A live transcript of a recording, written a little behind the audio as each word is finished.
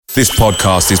This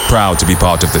podcast is proud to be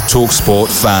part of the TalkSport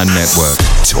Fan Network.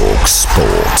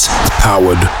 TalkSport.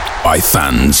 Powered by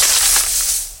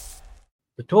fans.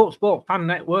 The TalkSport Fan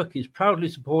Network is proudly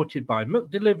supported by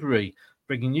McDelivery,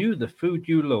 bringing you the food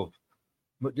you love.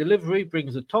 McDelivery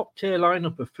brings a top-tier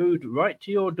lineup of food right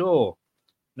to your door.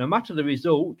 No matter the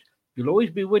result, you'll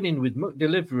always be winning with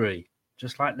McDelivery,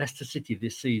 just like Leicester City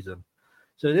this season.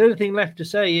 So the only thing left to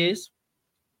say is,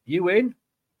 you win?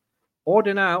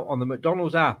 Order now on the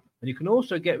McDonald's app, and you can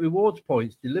also get rewards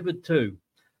points delivered too.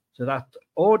 So that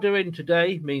ordering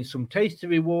today means some tasty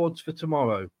rewards for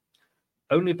tomorrow.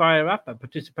 Only via app at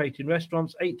participating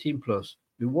restaurants, 18+.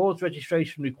 Rewards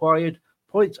registration required.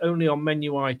 Points only on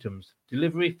menu items.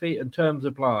 Delivery fee and terms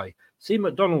apply. See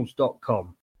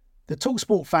mcdonalds.com. The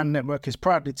TalkSport Fan Network is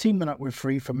proudly teaming up with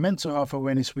Free for Mental Health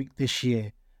Awareness Week this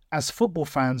year. As football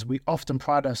fans, we often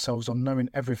pride ourselves on knowing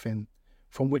everything,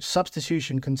 from which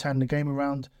substitution can turn the game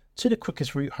around to the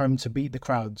quickest route home to beat the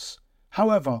crowds.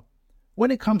 However,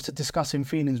 when it comes to discussing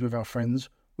feelings with our friends,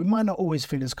 we might not always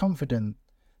feel as confident.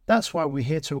 That's why we're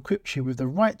here to equip you with the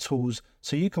right tools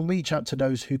so you can reach out to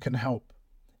those who can help.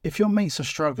 If your mates are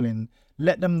struggling,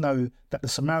 let them know that the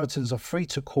Samaritans are free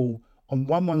to call on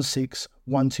 116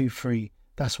 123.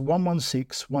 That's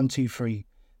 116 123.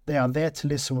 They are there to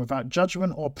listen without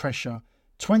judgment or pressure,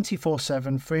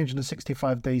 24/7,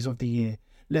 365 days of the year.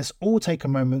 Let's all take a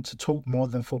moment to talk more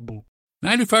than football.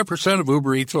 95% of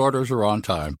Uber Eats orders are on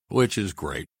time, which is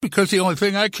great, because the only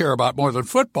thing I care about more than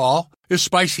football is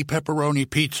spicy pepperoni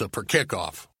pizza for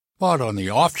kickoff. But on the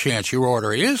off chance your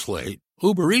order is late,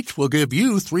 Uber Eats will give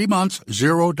you 3 months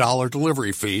 $0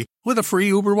 delivery fee with a free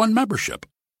Uber One membership.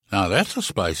 Now that's a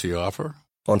spicy offer.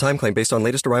 On-time claim based on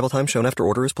latest arrival time shown after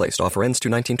order is placed. Offer ends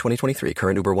 2/19/2023.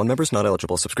 Current Uber One members not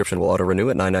eligible. Subscription will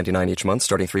auto-renew at $9.99 each month,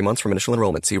 starting 3 months from initial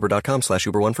enrollment. See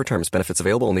uber.com/Uber One for terms. Benefits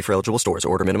available only for eligible stores.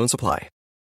 Order minimum supply.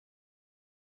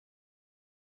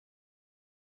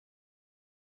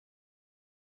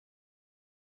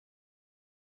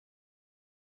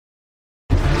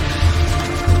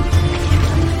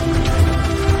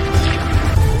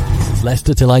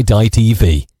 Leicester Till I Die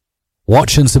TV.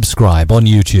 Watch and subscribe on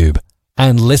YouTube.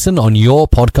 And listen on your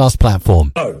podcast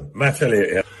platform. Oh, Matt Elliott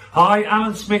here. Hi,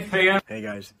 Alan Smith here. Hey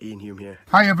guys, Ian Hume here.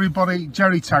 Hi everybody,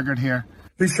 Jerry Taggart here.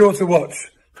 Be sure to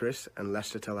watch Chris and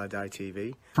Leicester Till I Die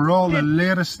TV for all the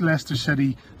latest Leicester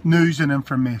City news and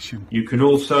information. You can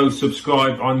also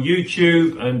subscribe on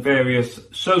YouTube and various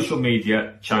social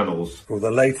media channels for the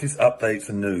latest updates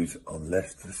and news on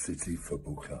Leicester City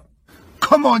Football Club.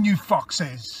 Come on, you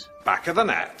foxes! Back of the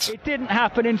net. It didn't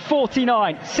happen in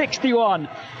 49, 61,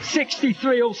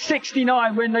 63 or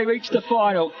 69 when they reached the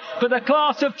final. But the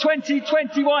class of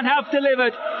 2021 have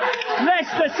delivered.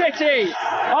 Leicester City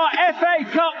are FA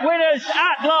Cup winners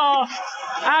at last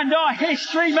and are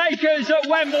history makers at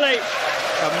Wembley.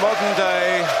 A modern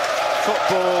day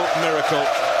football miracle.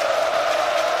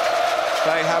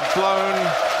 They have blown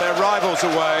their rivals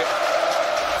away.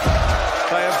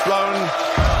 They have blown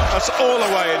us all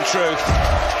away in truth.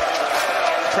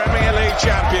 Premier League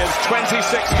champions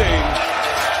 2016,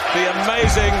 the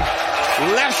amazing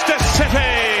Leicester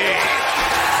City!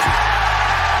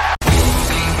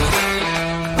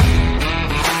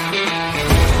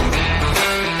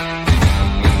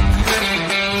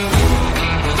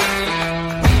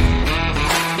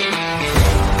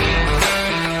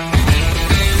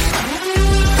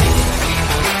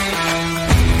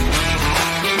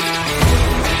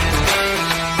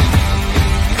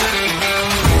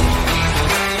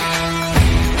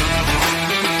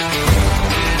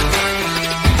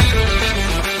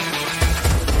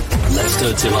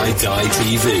 Till I Die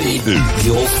TV.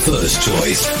 Your first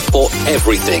choice for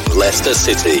everything Leicester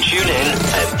City. Tune in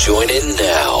and join in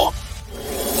now.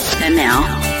 And now,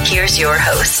 here's your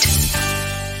host.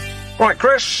 Right,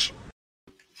 Chris.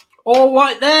 All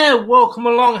right there, welcome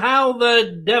along. How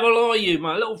the devil are you?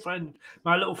 My little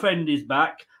friend is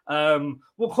back.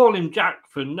 We'll call him Jack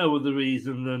for no other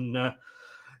reason than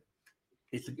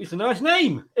it's a nice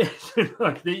name.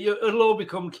 It'll all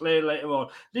become clear later on.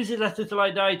 This is Leicester Till I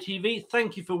Die TV.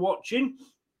 Thank you for watching.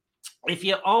 If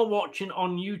you are watching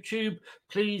on YouTube,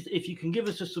 please, if you can give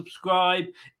us a subscribe,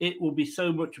 it will be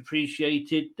so much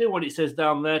appreciated. Do what it says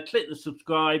down there. Click the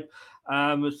subscribe,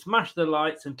 smash the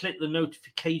lights, and click the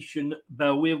notification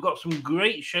bell. We have got some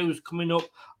great shows coming up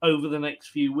over the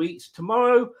next few weeks.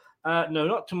 Tomorrow, no,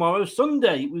 not tomorrow,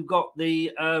 Sunday, we've got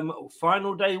the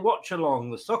final day watch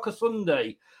along, the Soccer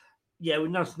Sunday. yeah,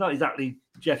 that's not exactly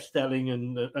Jeff Stelling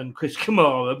and Chris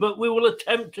Kamara, but we will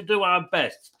attempt to do our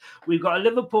best. We've got a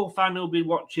Liverpool fan who'll be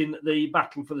watching the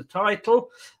battle for the title.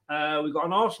 We've got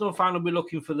an Arsenal fan who'll be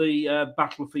looking for the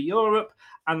battle for Europe,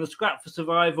 and the scrap for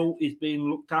survival is being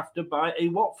looked after by a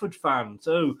Watford fan.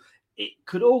 So it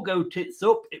could all go tits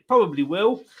up. It probably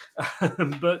will,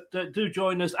 but do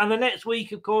join us. And the next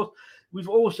week, of course,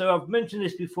 I've mentioned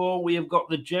this before, we have got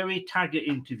the Jerry Taggart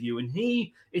interview, and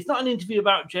it's not an interview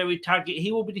about Jerry Taggart.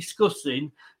 He will be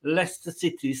discussing Leicester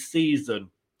City's season.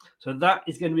 So that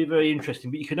is going to be very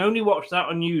interesting, but you can only watch that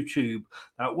on YouTube.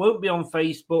 That won't be on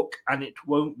Facebook, and it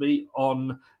won't be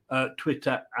on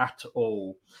Twitter at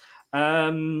all.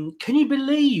 Can you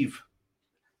believe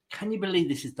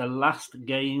this is the last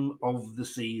game of the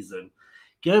season?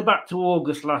 Go back to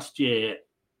August last year.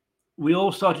 We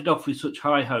all started off with such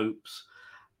high hopes,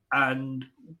 and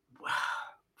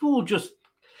we're all just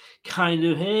kind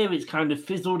of here. It's kind of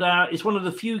fizzled out. It's one of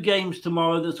the few games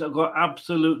tomorrow that's got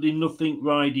absolutely nothing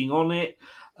riding on it.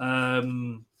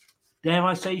 Dare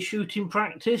I say shooting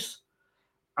practice?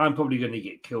 I'm probably going to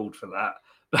get killed for that.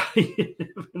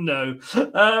 No.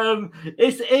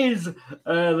 This is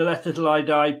the Leicester Till I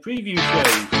Die preview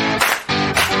show.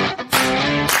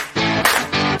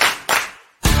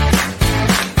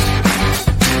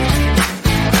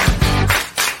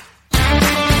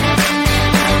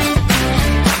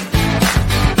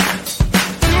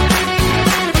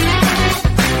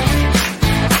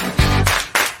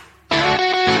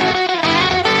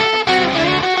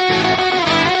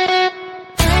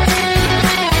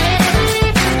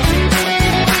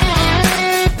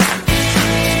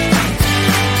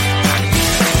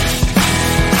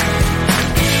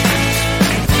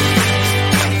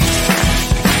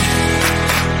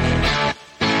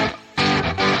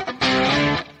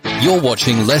 You're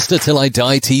watching Leicester Till I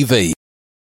Die TV.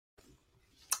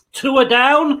 2 are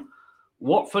down,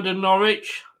 Watford and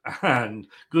Norwich, and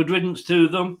good riddance to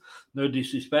them, no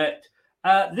disrespect.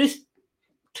 This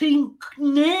team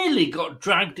nearly got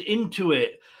dragged into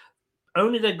it.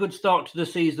 Only their good start to the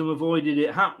season avoided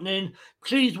it happening.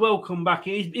 Please welcome back.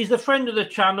 He's a friend of the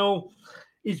channel.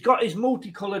 He's got his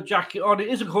multicoloured jacket on. It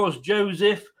is, of course,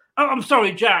 Joseph. Oh, I'm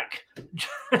sorry, Jack.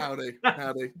 Howdy.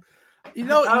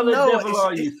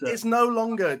 It's no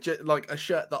longer like a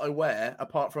shirt that I wear,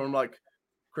 apart from like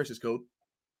Chris is called.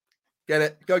 Get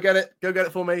it, go get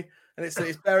it for me. And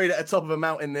it's buried at the top of a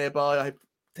mountain nearby. I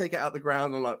take it out the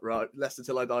ground. I'm like, right, Leicester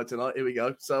Till I Die tonight. Here we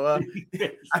go. So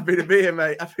happy to be here,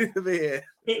 mate. Happy to be here.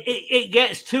 It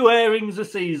gets 2 airings a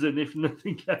season, if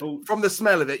nothing else. From the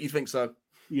smell of it, you think so?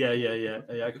 Yeah,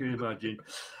 I can imagine.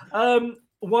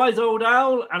 Wise Old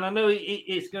Owl, and I know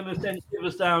it's going to send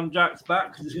shivers down Jack's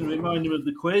back because it's going to remind him of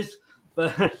the quiz.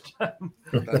 But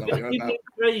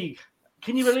Craig,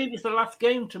 can you believe it's the last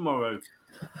game tomorrow?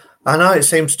 I know it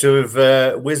seems to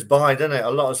have whizzed by, doesn't it?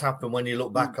 A lot has happened when you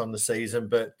look back on the season,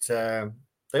 but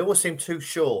they all seem too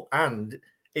short. And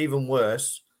even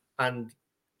worse, and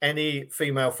any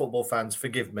female football fans,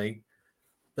 forgive me,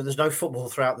 but there's no football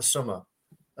throughout the summer.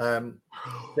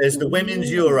 There's the Women's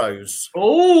Euros.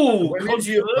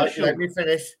 Let me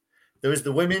finish. There is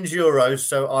the Women's Euros,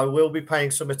 so I will be paying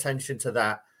some attention to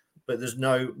that. But there's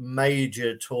no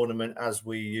major tournament as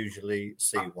we usually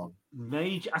see one.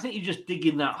 Major? I think you're just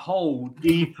digging that hole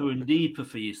deeper and deeper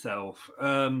for yourself.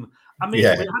 We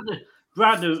had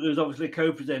Brad, who's obviously a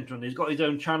co-presenter on. He's got his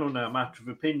own channel now, Matter of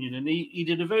Opinion, and he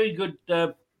did a very good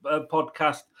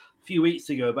podcast a few weeks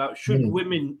ago about should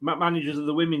women managers of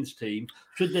the women's team,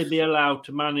 should they be allowed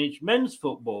to manage men's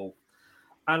football?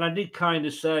 And I did kind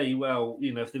of say, well,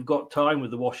 if they've got time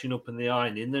with the washing up and the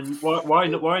ironing, then why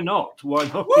not? Why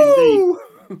not indeed?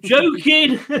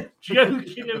 Joking,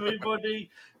 everybody.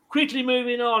 Quickly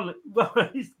moving on. Well,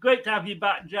 it's great to have you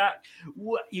back, Jack.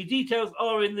 Your details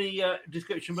are in the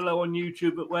description below on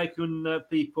YouTube, but where can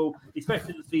people,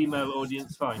 especially the female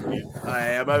audience, find you?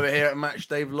 I'm over here at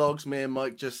Matchday Vlogs. Me and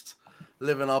Mike just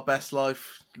living our best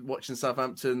life, watching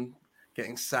Southampton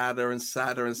getting sadder and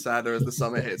sadder and sadder as the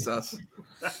summer hits us.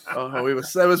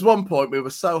 There was one point we were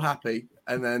so happy,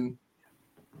 and then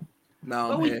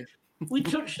now I'm here. We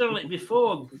touched on it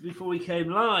before we came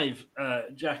live,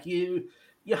 Jack.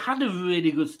 You had a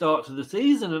really good start to the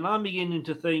season, and I'm beginning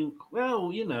to think,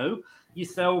 well,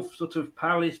 yourself, sort of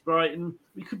Palace, Brighton,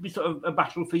 we could be sort of a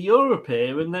battle for Europe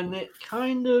here, and then it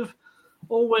kind of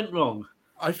all went wrong.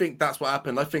 I think that's what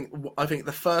happened. I think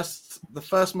the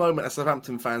first moment a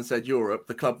Southampton fan said Europe,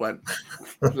 the club went,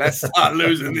 let's start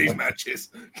losing these matches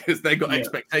because they got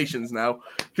expectations now.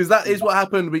 Because that is what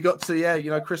happened. We got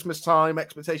to Christmas time,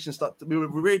 expectations started. We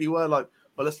really were like,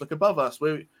 well, let's look above us.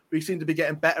 We we seemed to be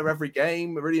getting better every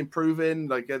game. We're really improving.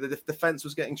 Like the defense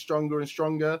was getting stronger and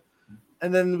stronger.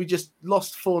 And then we just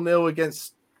lost 4-0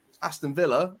 against Aston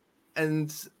Villa,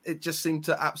 and it just seemed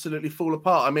to absolutely fall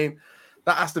apart. I mean,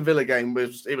 that Aston Villa game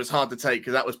was hard to take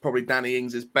because that was probably Danny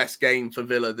Ings' best game for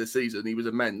Villa this season. He was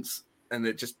immense, and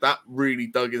that really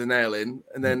dug the nail in.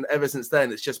 And then ever since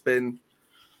then, it's just been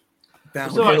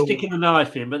downhill. It's all right sticking the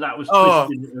knife in, but that was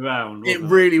twisting it around. It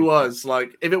really was.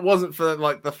 Like, if it wasn't for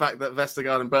like the fact that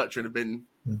Vestergaard and Bertrand had been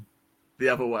the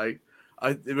other way,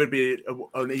 it would be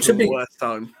an even worse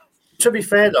time. To be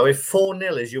fair, though, if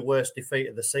 4-0 is your worst defeat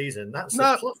of the season, that's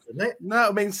a plus, isn't it? No,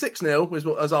 I mean 6-0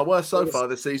 was our worst so far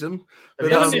this season.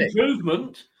 But, an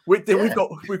improvement. We've got.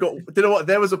 You know what?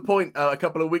 There was a point a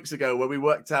couple of weeks ago where we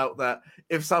worked out that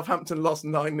if Southampton lost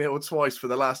 9-0 twice for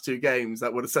the last 2 games,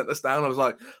 that would have sent us down. I was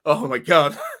like, oh my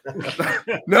god,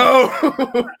 no,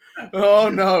 oh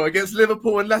no, against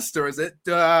Liverpool and Leicester, is it?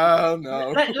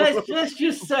 No. Let's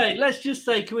just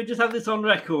say, can we just have this on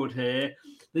record here?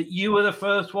 That you were the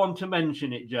first one to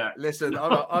mention it, Jack. Listen,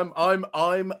 I'm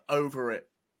over it.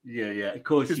 Yeah, of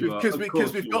course you are.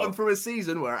 Because we've gotten through a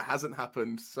season where it hasn't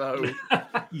happened. So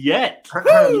yet,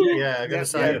 yeah, I'm going to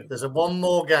say there's one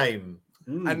more game.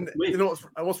 And you know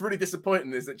what's really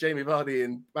disappointing is that Jamie Vardy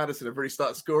and Maddison have really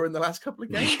started scoring the last couple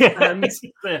of games. Yeah,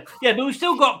 but we've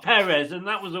still got Perez, and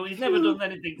that was all. He's never done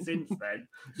anything since then.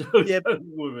 So don't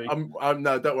worry.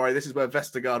 No, don't worry. This is where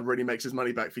Vestergaard really makes his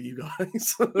money back for you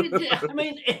guys. I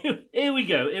mean, here we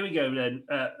go then,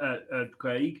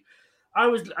 Craig.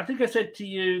 I think I said to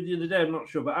you the other day, I'm not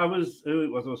sure, but who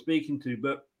it was I was speaking to,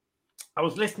 but I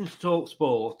was listening to Talk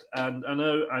Sport, and I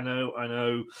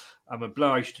know I'm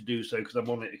obliged to do so because I'm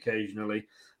on it occasionally.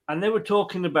 And they were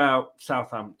talking about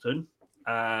Southampton.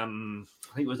 I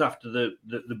think it was after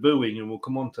the booing, and we'll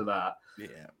come on to that.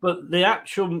 Yeah. But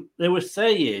they were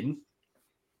saying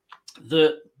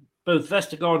that both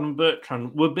Vestergaard and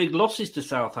Bertrand were big losses to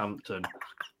Southampton.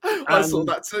 I saw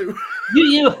that too.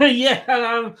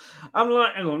 Yeah. I'm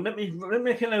like, hang on, let me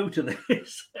make a note of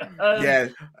this. Yeah,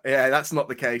 that's not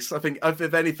the case. I think,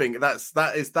 if anything,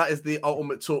 that is the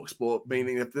ultimate talk sport.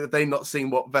 Meaning, if they've not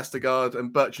seen what Vestergaard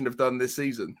and Bertrand have done this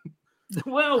season.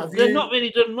 Well, they've not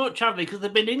really done much, have they? Because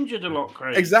they've been injured a lot,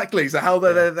 Craig. Exactly. So how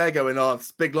they're going,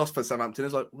 it's a big loss for Southampton.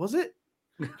 It's like, was it?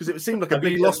 Because it seemed like a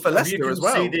big loss for Leicester as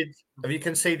well. Have you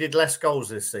conceded less goals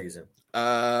this season?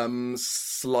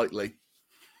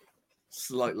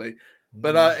 Slightly,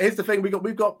 but here's the thing: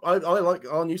 we've got. I like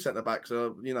our new centre back.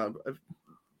 So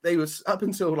they was up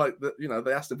until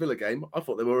the Aston Villa game. I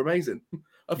thought they were amazing.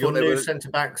 Your new centre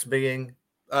backs being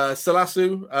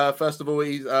Salasu. First of all,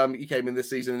 he came in this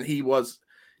season, and he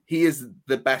is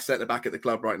the best centre back at the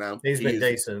club right now. He's been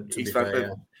decent. To be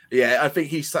fair, yeah, I think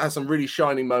he has some really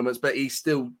shining moments, but he's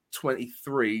still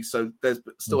 23, so there's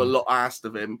still a lot asked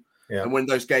of him. Yeah. And when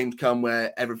those games come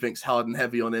where everything's hard and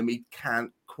heavy on him, he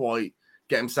can't quite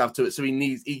get himself to it. So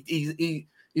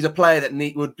he's a player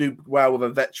that would do well with a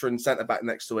veteran centre back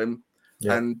next to him.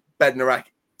 Yeah. And Bednarek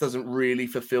doesn't really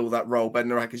fulfill that role.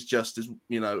 Bednarek is just as,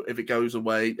 if it goes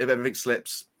away, if everything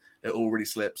slips, it already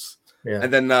slips. Yeah.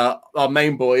 And then our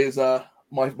main boy is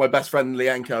my best friend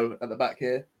Lianco at the back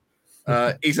here.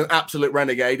 He's an absolute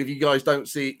renegade. If you guys don't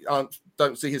see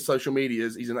his social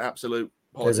medias, he's an absolute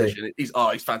politician. He's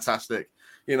fantastic.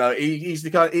 He's the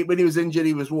guy. When he was injured,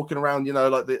 he was walking around,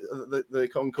 like the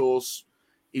concourse.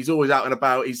 He's always out and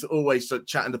about. He's always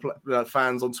chatting to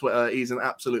fans on Twitter. He's an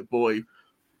absolute boy.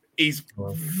 He's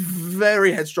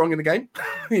very headstrong in the game.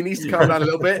 He needs to calm down a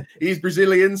little bit. He's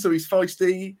Brazilian, so he's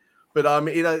feisty. But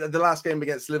the last game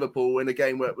against Liverpool, in a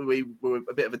game where we were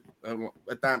a bit of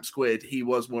a damp squid, he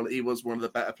was one of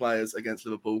the better players against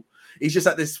Liverpool. He's just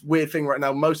at this weird thing right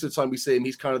now. Most of the time we see him,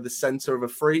 he's kind of the center of a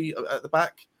three at the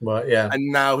back. Right, yeah.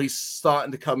 And now he's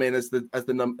starting to come in as the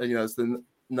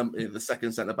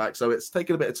second centre back. So it's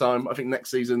taken a bit of time. I think next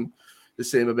season to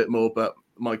see him a bit more. But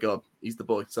my God, he's the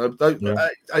boy. So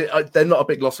they're not a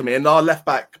big loss for me. And our left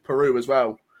back Peru as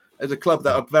well. As a club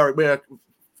that we're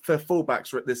for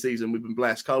fullbacks this season, we've been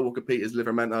blessed. Kyle Walker-Peters,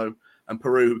 Livramento, and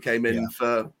Peru, who came in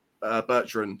for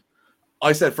Bertrand.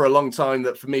 I said for a long time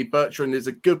that for me, Bertrand is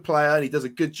a good player and he does a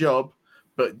good job,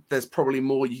 but there's probably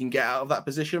more you can get out of that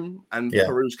position. And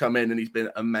Peru's come in and he's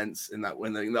been immense in that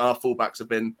winning. Our fullbacks have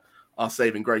been our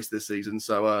saving grace this season.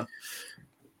 So,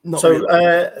 is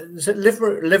it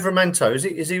Livramento?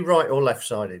 Is he right or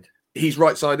left-sided? He's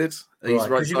right-sided. He's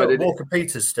right-sided. You've got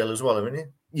Walker-Peters still as well, haven't you?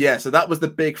 Yeah, so that was the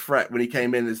big threat when he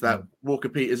came in, is that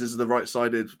Walker-Peters is the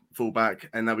right-sided fullback,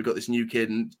 and now we've got this new kid,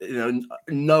 and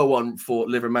no one thought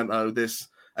Livramento, this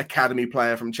academy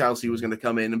player from Chelsea, was going to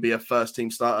come in and be a first-team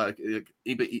starter.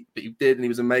 But he did, and he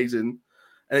was amazing.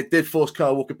 And it did force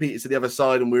Kyle Walker-Peters to the other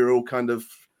side, and we were all kind of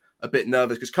a bit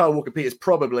nervous because Kyle Walker-Peters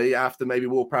probably, after maybe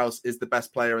Ward-Prowse, is the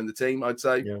best player in the team, I'd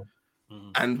say. Yeah.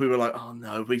 And we were like, oh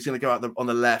no, he's going to go out on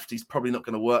the left. He's probably not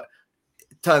going to work.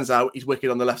 It turns out he's wicked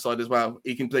on the left side as well.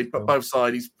 He can play both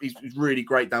sides. He's really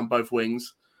great down both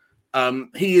wings.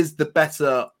 He is the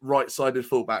better right-sided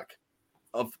fullback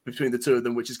between the two of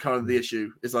them, which is kind of the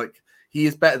issue. It's like he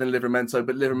is better than Livramento,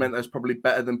 but Livramento is probably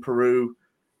better than Peru.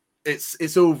 It's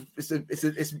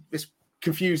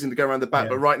confusing to go around the back,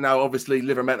 but right now, obviously,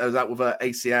 Livramento is out with an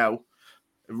ACL,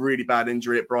 a really bad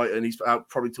injury at Brighton. He's out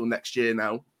probably till next year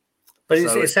now. But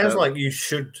it sounds like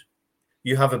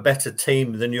you have a better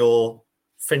team than your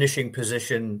finishing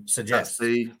position suggests.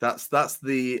 That's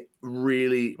the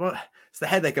really it's the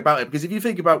headache about it, because if you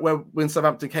think about when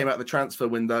Southampton came out of the transfer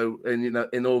window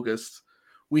in August,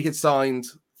 we had signed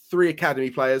 3 academy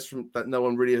players that no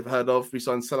one really had heard of. We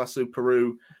signed Salasu,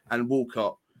 Peru, and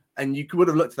Walcott. And you would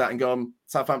have looked at that and gone,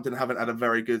 Southampton haven't had a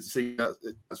very good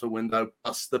transfer window,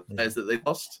 plus the players that they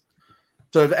lost.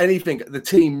 So if anything, the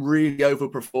team really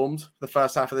overperformed the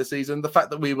first half of the season. The fact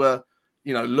that we were,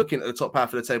 looking at the top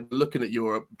half of the table, looking at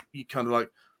Europe, you kind of like,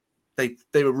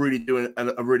 they were really doing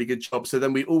a really good job. So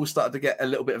then we all started to get a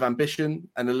little bit of ambition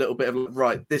and a little bit of,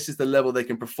 right, this is the level they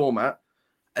can perform at.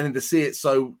 And then to see it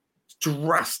so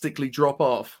drastically drop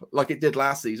off like it did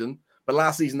last season. But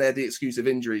last season they had the excuse of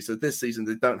injury. So this season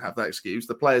they don't have that excuse.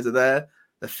 The players are there,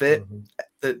 they're fit,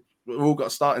 we've all got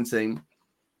a starting team.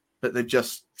 But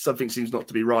something seems not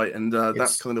to be right, and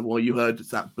that's kind of why you heard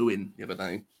that booing the other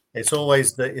day. It's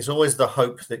always the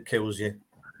hope that kills you.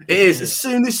 It is. As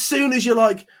soon as you're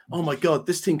like, oh my god,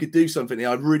 this team could do something.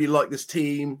 I'd really like this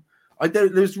team. I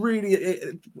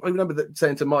remember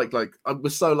saying to Mike, like, I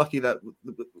was so lucky that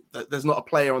there's not a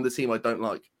player on the team I don't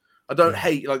like. I don't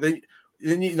hate like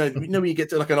when you get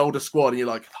to like an older squad and you're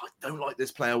like, oh, I don't like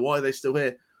this player. Why are they still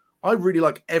here? I really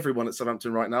like everyone at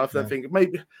Southampton right now. If they're thinking,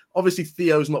 maybe, obviously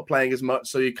Theo's not playing as much,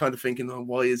 so you're kind of thinking, oh,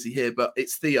 why is he here? But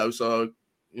it's Theo, so,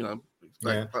 I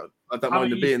don't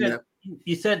mind him being there.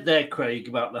 You said there, Craig,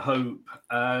 about the hope,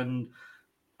 and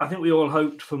I think we all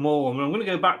hoped for more. I'm going to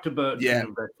go back to Bertrand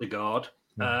and Vestergaard.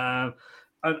 And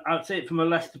I'd say it from a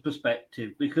Leicester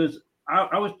perspective, because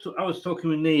I was talking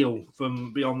with Neil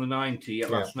from Beyond the 90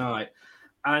 last night,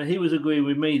 and he was agreeing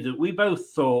with me that we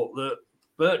both thought that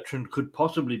Bertrand could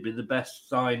possibly be the best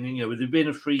signing. There'd been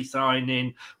a free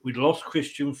signing. We'd lost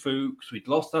Christian Fuchs. We'd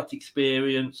lost that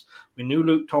experience. We knew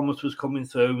Luke Thomas was coming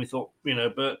through. We thought,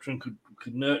 Bertrand could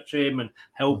nurture him and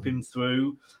help him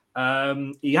through.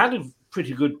 He had a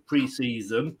pretty good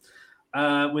pre-season.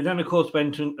 We then, of course,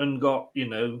 went and got,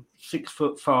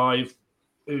 6'5",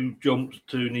 who jumped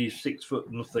to and he's 6 foot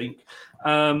nothing,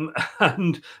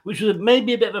 and which was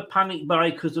maybe a bit of a panic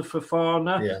buy because of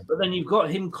Fofana. But then you've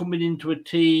got him coming into a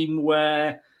team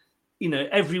where,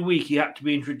 every week he had to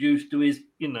be introduced to his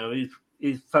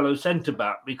fellow centre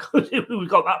back because we've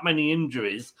got that many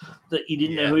injuries that he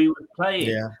didn't know who he was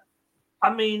playing.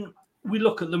 I mean, we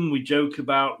look at them, we joke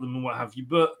about them and what have you,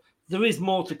 but there is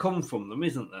more to come from them,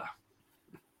 isn't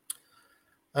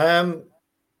there?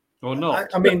 Or not?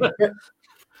 I mean,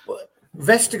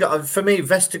 Vestergaard, for me,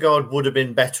 Vestergaard would have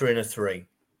been better in a 3.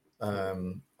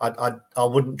 I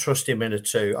wouldn't trust him in a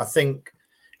 2. I think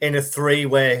in a 3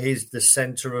 where he's the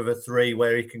centre of a 3,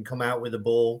 where he can come out with the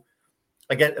ball,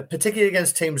 again, particularly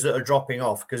against teams that are dropping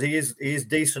off, because he is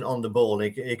decent on the ball.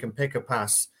 He can pick a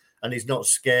pass and he's not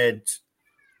scared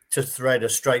to thread a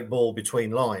straight ball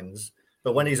between lines.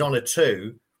 But when he's on a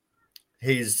 2,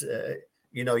 he's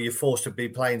you're forced to be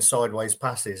playing sideways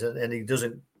passes, and he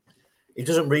doesn't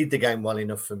read the game well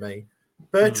enough for me.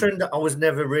 Bertrand, I was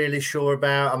never really sure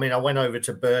about. I mean, I went over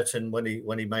to Burton when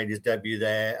he made his debut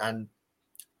there, and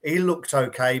he looked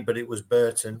okay, but it was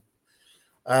Burton.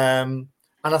 And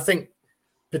I think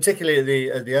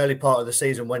particularly at the early part of the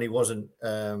season when he wasn't,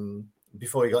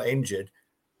 before he got injured,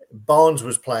 Barnes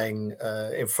was playing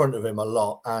in front of him a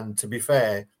lot. And to be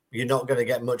fair, you're not going to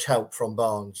get much help from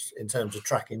Barnes in terms of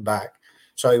tracking back.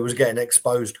 So he was getting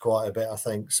exposed quite a bit, I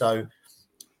think. So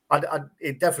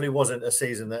it definitely wasn't a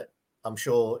season that I'm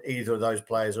sure either of those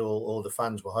players or the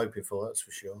fans were hoping for, that's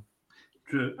for sure.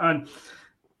 True. And,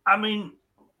 I mean,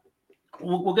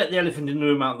 we'll get the elephant in the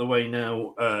room out of the way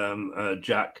now,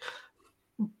 Jack.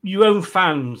 Your own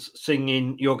fans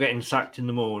singing "You're Getting Sacked in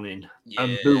the Morning"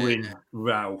 and booing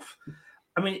Ralph.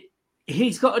 I mean,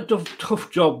 he's got a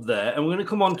tough job there, and we're going to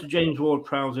come on to James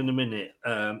Ward-Prowse in a minute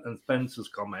and Spencer's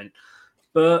comment.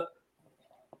 But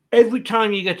every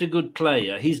time you get a good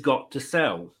player, he's got to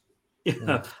sell.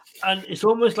 And it's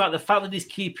almost like the fact that he's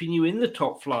keeping you in the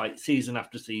top flight season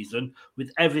after season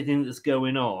with everything that's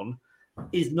going on.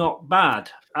 is not bad.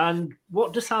 And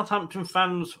what do Southampton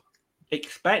fans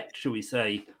expect, shall we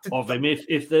say, of him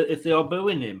if they are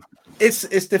booing him?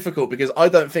 It's difficult because I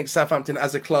don't think Southampton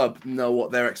as a club know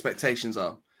what their expectations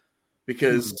are.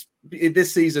 Because in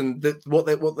this season, what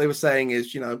they were saying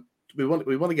is, we want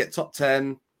to get top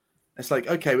 10. It's like,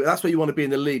 okay, well, that's where you want to be in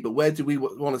the league, but where do we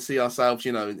want to see ourselves?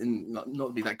 In not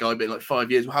to be that guy, but in like 5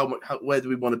 years, where do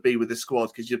we want to be with this squad?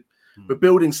 Because we're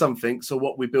building something. So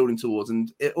what we're building towards,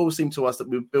 and it all seemed to us that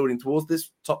we're building towards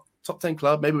this top 10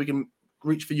 club. Maybe we can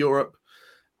reach for Europe.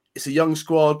 It's a young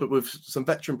squad, but with some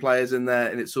veteran players in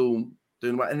there, and it's all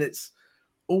doing well. And it's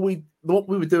what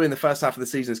we were doing the first half of the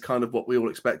season is kind of what we all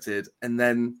expected, and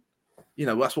then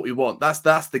that's what we want.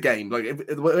 That's the game. Like if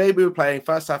the way we were playing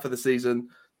first half of the season.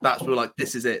 That's we're like,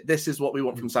 this is it. This is what we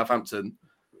want from Southampton.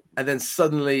 And then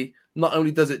suddenly, not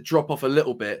only does it drop off a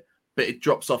little bit, but it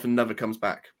drops off and never comes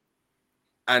back.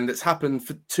 And it's happened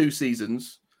for 2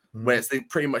 seasons where it's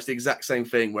pretty much the exact same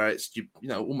thing, where it's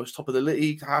almost top of the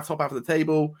league, top half of the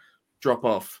table, drop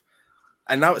off.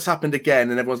 And now it's happened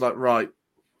again, and everyone's like, right,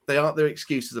 they aren't their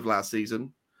excuses of last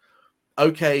season.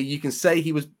 Okay, you can say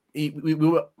he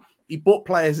bought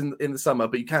players in the summer,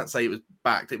 but you can't say it was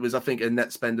backed. It was, I think, a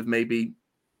net spend of maybe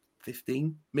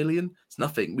 15 million. It's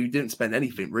nothing. We didn't spend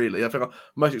anything really. I think our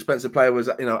most expensive player was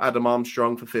Adam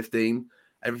Armstrong for 15.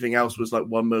 Everything else was like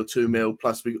 1 mil, 2 mil,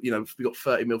 plus we got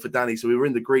 30 mil for Danny, so we were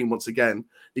in the green once again.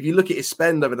 If you look at his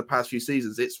spend over the past few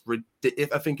seasons, it's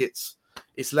ridiculous. I think it's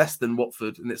less than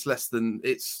Watford, and it's less than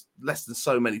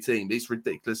so many teams. It's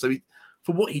ridiculous. So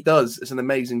for what he does,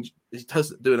 he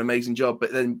does do an amazing job.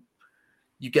 But then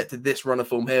you get to this run of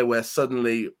form here, where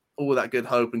suddenly all that good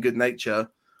hope and good nature,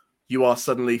 you are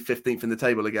suddenly 15th in the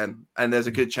table again, and there's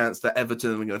a good chance that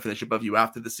Everton are going to finish above you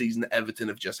after the season that Everton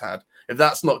have just had. If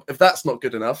that's not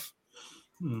good enough,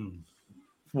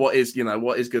 what is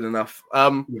good enough?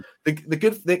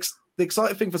 The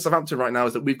exciting thing for Southampton right now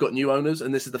is that we've got new owners,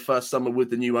 and this is the first summer with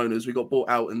the new owners. We got bought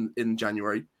out in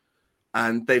January,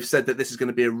 and they've said that this is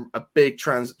going to be a big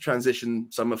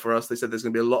transition summer for us. They said there's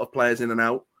going to be a lot of players in and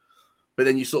out. But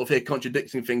then you sort of hear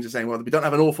contradicting things and saying, well, we don't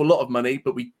have an awful lot of money,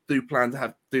 but we do plan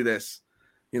to do this,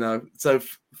 So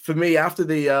for me, after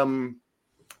the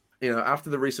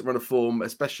recent run of form,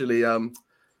 especially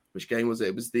which game was it?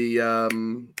 It was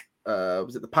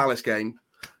was it the Palace game?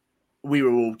 We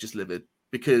were all just livid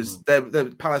because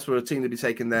the Palace were a team to be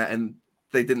taken there, and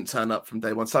they didn't turn up from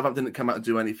day one. Southampton didn't come out and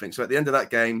do anything. So at the end of that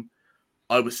game,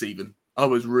 I was seething. I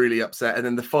was really upset. And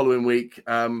then the following week,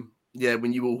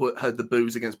 when you all heard the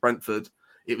boos against Brentford,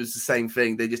 it was the same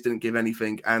thing. They just didn't give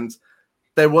anything. And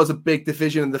there was a big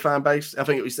division in the fan base. I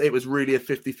think it was really a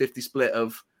 50-50 split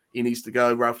of he needs to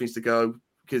go, Ralph needs to go,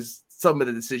 because some of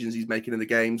the decisions he's making in the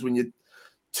games, when you're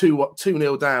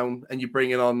 2-0 down and you're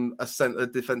bringing on a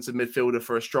defensive midfielder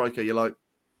for a striker, you're like,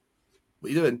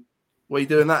 what are you doing? Why are you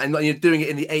doing that? And you're doing it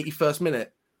in the 81st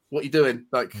minute. What are you doing?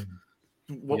 Like,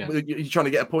 you're trying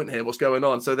to get a point here. What's going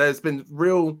on? So there's been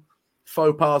real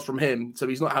faux pas from him, so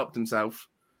he's not helped himself.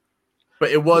 But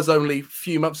it was only a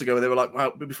few months ago where they were like, well,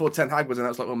 before Ten Hag was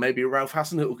announced, like, well, maybe Ralph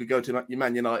Hasenhüttl could go to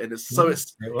Man United.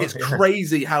 It's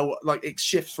crazy how it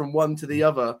shifts from one to the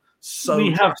other. So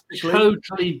we have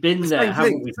totally been there,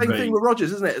 haven't we? Same thing with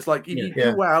Rodgers, isn't it? It's like you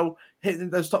do well,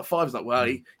 hitting those top fives, like,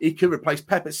 well, he could replace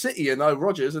Pep at City and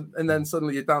Rodgers, and then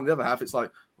suddenly you're down the other half. It's like,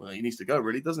 well, he needs to go,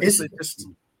 really, doesn't it?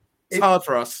 It's hard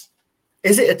for us.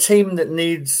 Is it a team that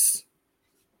needs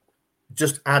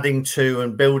just adding to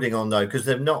and building on, though? Because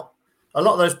they've not. A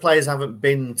lot of those players haven't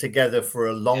been together for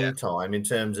a long time. In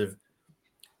terms of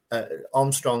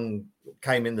Armstrong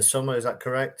came in the summer, is that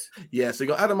correct? Yeah, so you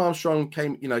got Adam Armstrong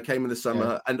came in the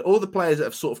summer, and all the players that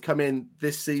have sort of come in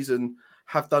this season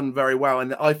have done very well.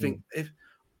 And I think if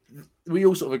we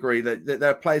all sort of agree that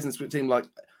there are players in the team, like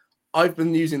I've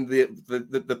been using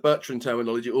the Bertrand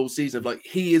terminology all season of like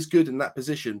he is good in that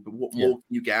position, but what more can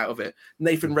you get out of it?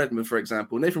 Nathan Redmond, for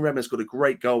example, Nathan Redmond's got a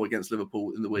great goal against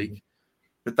Liverpool in the week,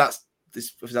 but that's.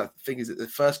 Is it the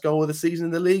first goal of the season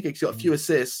in the league? He's got a few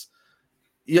assists.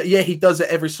 Yeah, he does it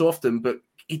every so often, but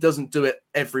he doesn't do it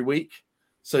every week.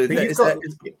 So it's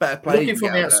better play. Looking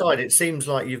from the outside, it seems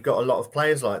like you've got a lot of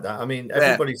players like that. I mean,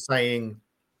 everybody's saying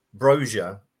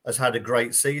Brozier has had a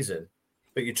great season,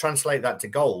 but you translate that to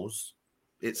goals,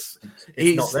 it's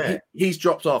not there. He's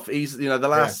dropped off. He's the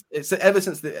last. It's ever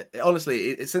since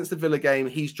since the Villa game,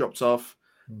 he's dropped off.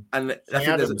 And I think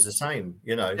Adams the same,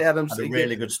 Adams had a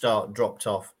really good start, dropped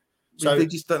off. So they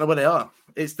just don't know where they are.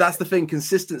 That's the thing.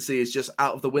 Consistency is just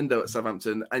out of the window at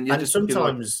Southampton, and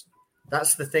sometimes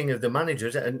that's the thing of the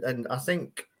managers. And I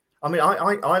think, I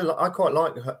quite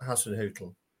like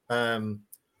Hasenhüttl,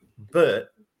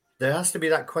 but there has to be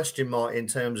that question mark in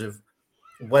terms of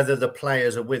whether the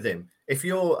players are with him. If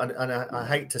you're, and I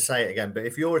hate to say it again, but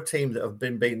if you're a team that have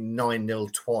been beaten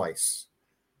 9-0 twice,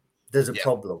 there's a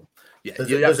problem. Yeah,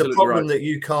 there's a problem that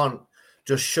you can't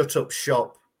just shut up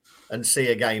shop and see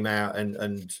a game out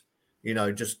and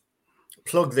just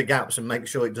plug the gaps and make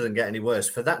sure it doesn't get any worse.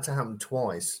 For that to happen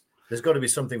twice, there's got to be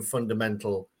something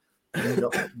fundamental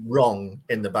wrong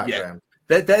in the background.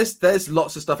 Yeah. There's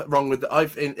lots of stuff wrong with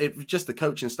just the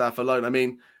coaching staff alone. I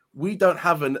mean, we don't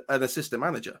have an assistant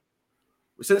manager.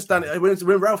 Since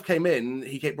when Ralph came in,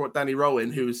 he brought Danny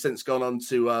Rowan, who has since gone on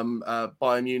to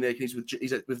Bayern Munich. He's with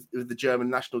the German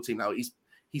national team now.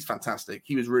 He's fantastic.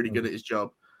 He was really good at his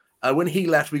job. When he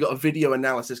left, we got a video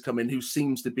analysis come in who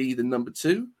seems to be the number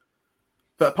 2.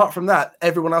 But apart from that,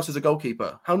 everyone else is a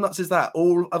goalkeeper. How nuts is that?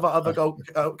 All of our other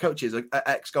coaches are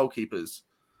ex-goalkeepers.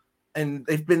 And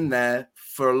they've been there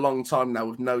for a long time now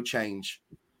with no change.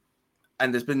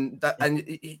 And there's been that, and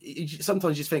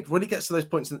sometimes you think when it gets to those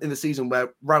points in the season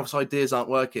where Ralph's ideas aren't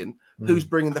working, who's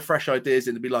bringing the fresh ideas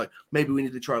in to be like, maybe we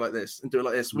need to try like this and do it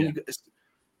like this. When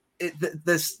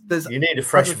you need a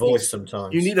fresh voice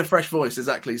sometimes. You need a fresh voice,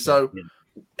 exactly. So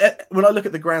when I look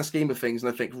at the grand scheme of things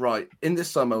and I think, right, in this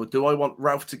summer, do I want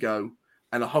Ralph to go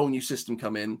and a whole new system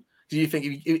come in? Do you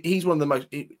think he's one of the most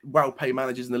well-paid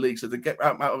managers in the league? So to get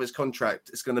out of his contract,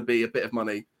 it's going to be a bit of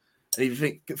money. And if you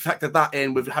think factor that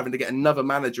in with having to get another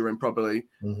manager in, probably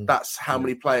that's how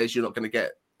many players you're not going to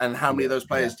get, and how many of those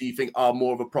players do you think are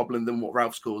more of a problem than what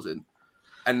Ralph's causing?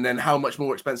 And then how much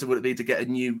more expensive would it be to get a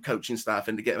new coaching staff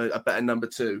and to get a better number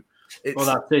 2? It's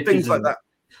things like that.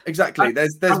 Exactly.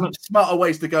 There's smarter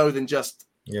ways to go than just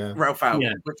Ralph out.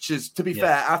 Which is, to be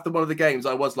fair, after one of the games,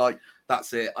 I was like,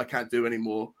 "That's it. I can't do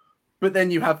anymore." But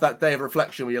then you have that day of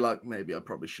reflection where you're like, maybe I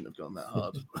probably shouldn't have gone that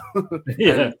hard.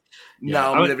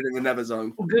 Now I'm living in the never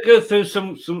zone. We'll go through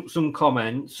some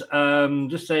comments.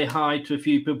 Just say hi to a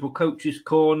few people. Coach's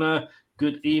Corner.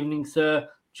 Good evening, sir.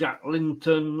 Jack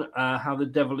Linton. How the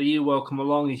devil are you? Welcome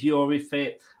along. Is Yuri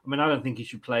fit? I mean, I don't think he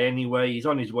should play anyway. He's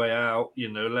on his way out.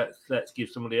 Let's give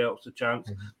somebody else a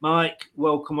chance. Mike,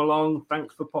 welcome along.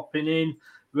 Thanks for popping in.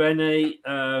 Rene,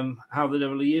 how the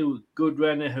devil are you? Good,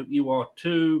 Rene. Hope you are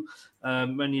too.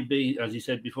 Rene B, as you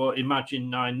said before,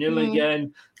 imagine 9-0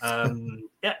 again.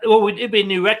 It'd be a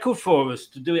new record for us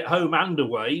to do it home and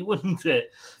away, wouldn't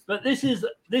it? But this is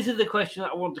the question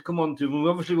that I want to come on to. And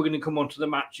obviously, we're going to come on to the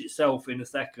match itself in a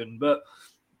second. But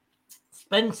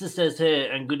Spencer says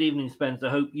here, and good evening, Spencer.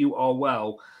 Hope you are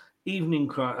well. Evening,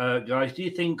 guys. Do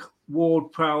you think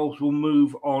Ward Prowse will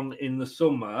move on in the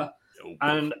summer?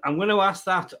 And I'm going to ask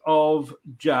that of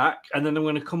Jack, and then I'm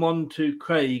going to come on to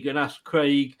Craig and ask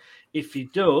Craig if he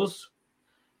does,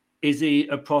 is he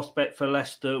a prospect for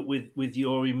Leicester with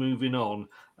Yuri moving on?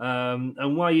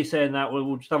 And while you're saying that,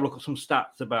 we'll just have a look at some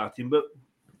stats about him. But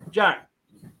Jack,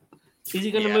 is he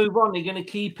going to move on? Are you going to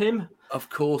keep him? Of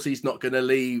course he's not going to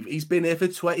leave. He's been here for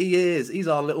 20 years. He's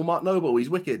our little Mark Noble. He's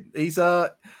wicked. He's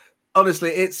honestly,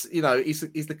 it's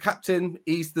he's the captain.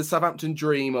 He's the Southampton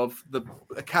dream of the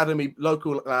academy,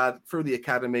 local lad through the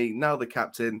academy. Now the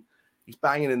captain. He's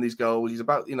banging in these goals. He's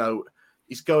about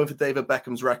he's going for David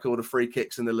Beckham's record of free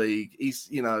kicks in the league. He's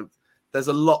there's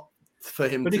a lot for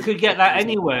him. But he could get that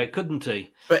anywhere, couldn't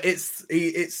he? But it's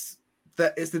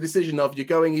the decision of you're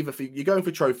going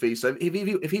for trophies. So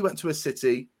if he went to a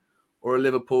City or a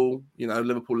Liverpool,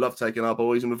 Liverpool love taking our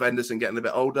boys, and with Henderson getting a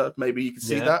bit older, maybe you could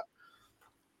see that.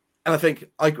 And I think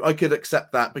I could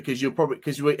accept that because they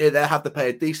have to pay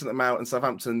a decent amount in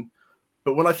Southampton.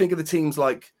 But when I think of the teams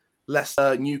like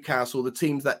Leicester, Newcastle, the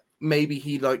teams that maybe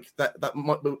he that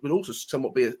would also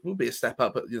somewhat be a step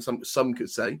up. But some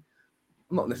could say,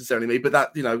 not necessarily me, but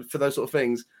that for those sort of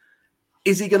things,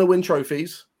 is he going to win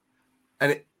trophies?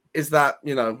 And is that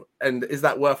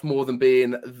worth more than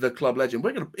being the club legend?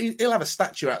 He'll have a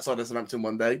statue outside of Southampton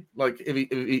one day. Like if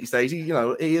he stays, he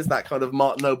is that kind of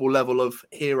Mark Noble level of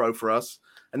hero for us.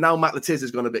 And now Matt Letiz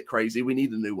has gone a bit crazy. We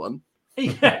need a new one.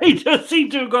 Yeah, he does seem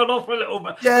to have gone off a little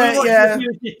bit. Yeah.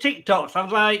 His TikToks, I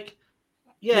was like,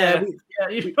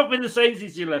 he's not been the same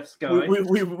since you left Sky.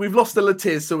 We've lost the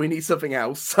Letiz, so we need something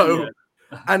else. So,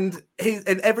 and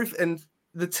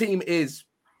the team is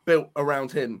built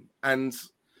around him, and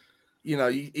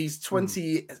he's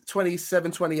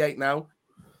 27, 28 now.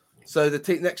 So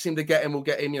the next team to get him will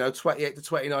get him, 28 to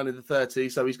 29 in the 30.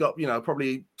 So he's got,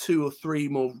 probably 2 or 3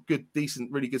 more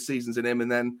really good seasons in him, and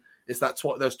then it's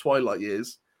those twilight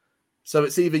years. So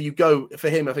it's either you go for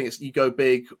him. I think it's you go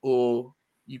big or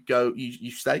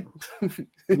you stay.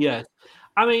 Yeah,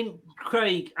 I mean,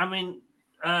 Craig.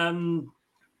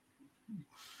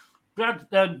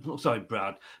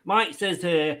 Brad. Mike says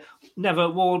here, never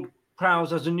Ward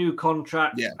Prowse has a new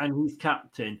contract and he's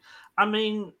captain. I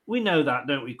mean, we know that,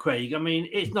 don't we, Craig? I mean,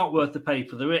 it's not worth the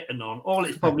paper they're written on. All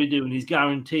it's probably doing is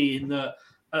guaranteeing that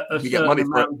a certain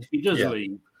amount if he does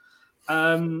leave.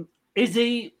 Is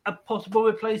he a possible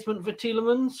replacement for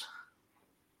Tielemans?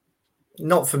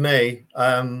 Not for me.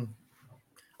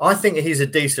 I think he's a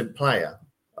decent player.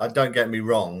 Don't get me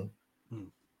wrong.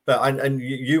 But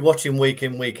you watch him week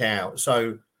in, week out.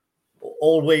 So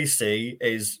all we see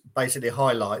is basically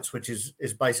highlights, which is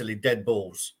basically dead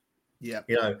balls. Yeah.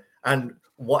 You know, and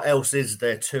what else is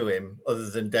there to him other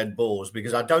than dead balls?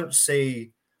 Because I don't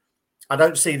see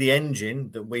the engine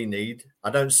that we need.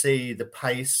 I don't see the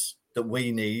pace that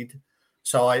we need.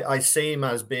 So I see him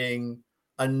as being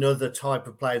another type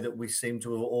of player that we seem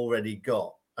to have already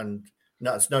got. And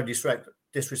that's no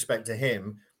disrespect to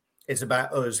him. It's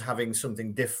about us having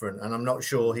something different. And I'm not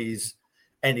sure he's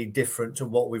any different to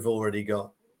what we've already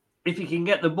got. If you can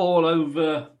get the ball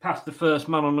over past the first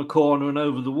man on the corner and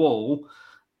over the wall,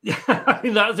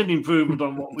 that's an improvement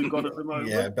on what we've got at the moment.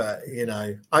 Yeah, but, you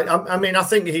know, I mean, I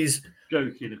think he's...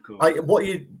 Joking, of course.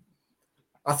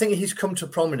 I think he's come to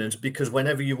prominence because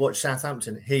whenever you watch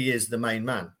Southampton, he is the main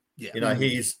man. Yeah. You know,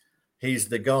 he's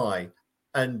the guy.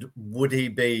 And would he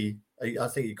be, I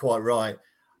think you're quite right,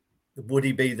 would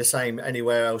he be the same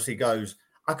anywhere else he goes?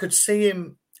 I could see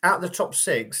him out the top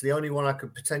six. The only one I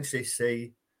could potentially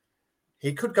see,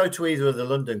 he could go to either of the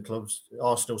London clubs,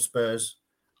 Arsenal, Spurs.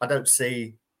 I don't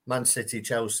see Man City,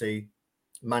 Chelsea,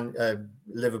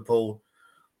 Liverpool.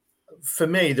 For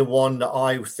me, the one that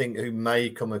I think who may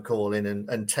come a call in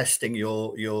and testing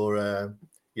your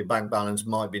bank balance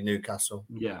might be Newcastle.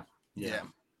 Yeah.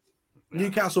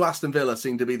 Newcastle, Aston Villa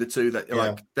seem to be the two that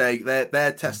like they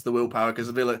test the willpower because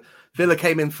Villa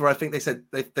came in for, I think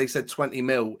they said 20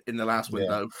 mil in the last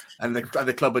window, and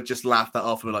the club had just laughed that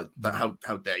off and were like,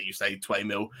 how dare you say 20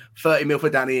 mil, 30 mil for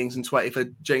Danny Ings and 20 for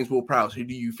James Ward-Prowse. Who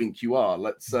do you think you are?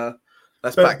 Let's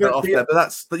back that off there.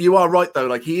 But you are right though.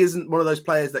 Like, he isn't one of those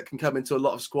players that can come into a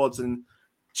lot of squads and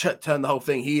turn the whole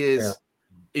thing. He is. Yeah.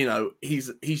 You know,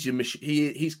 he's your machine.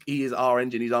 He is our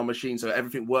engine. He's our machine. So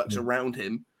everything works around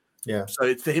him. Yeah.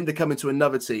 So for him to come into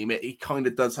another team, he kind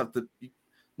of does have to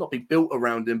not be built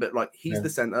around him, but like he's the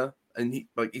center and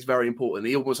he's very important.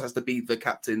 He almost has to be the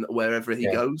captain wherever he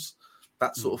goes,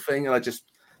 that sort of thing. And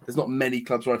there's not many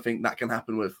clubs where I think that can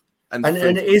happen with. And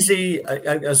is he,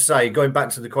 as I say, going back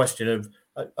to the question of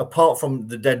apart from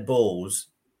the dead balls,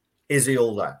 is he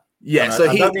all that? Yeah, and so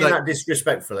I don't mean that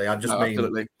disrespectfully. I just mean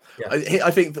absolutely. Yeah.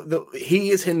 I think that he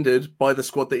is hindered by the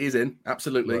squad that he's in.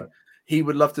 Absolutely. Right. He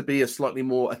would love to be a slightly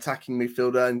more attacking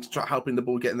midfielder and try helping the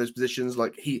ball get in those positions.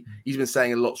 Like he's been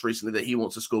saying a lot recently that he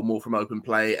wants to score more from open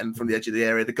play and from the edge of the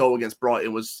area. The goal against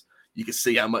Brighton was, you could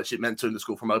see how much it meant to him to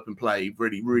score from open play. He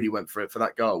really, really went for it for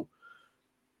that goal.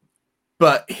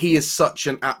 But he is such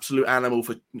an absolute animal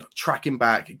for tracking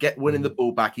back, winning the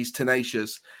ball back. He's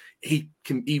tenacious. He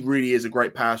really is a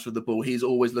great passer of the ball. He's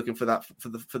always looking for that for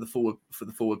the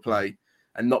forward play,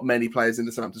 and not many players in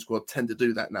the Southampton squad tend to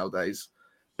do that nowadays.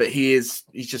 But he's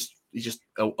just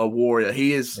a warrior.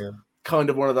 He is kind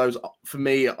of one of those, for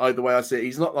me, either way I see it.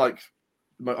 He's not like,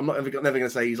 I'm never going to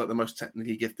say he's like the most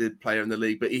technically gifted player in the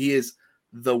league, but he is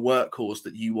the workhorse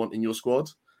that you want in your squad.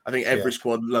 I think every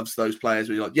squad loves those players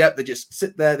where you're like, they just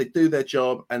sit there, they do their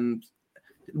job, and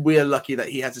we're lucky that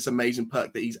he has this amazing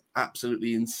perk that he's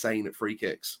absolutely insane at free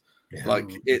kicks. Yeah.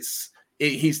 Like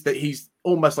he's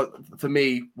almost like, for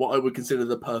me, what I would consider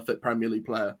the perfect Premier League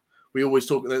player. We always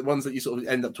talk, the ones that you sort of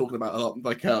end up talking about a lot.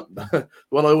 Like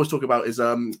what I always talk about is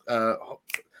do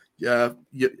you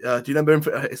remember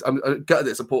him? I'm gutted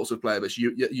it's a Portsmouth player, but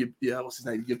what's his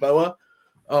name? Yeboah.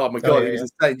 Oh my god, he was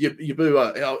insane.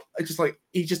 Yeboah. It's just like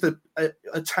he's just a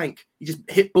tank. He just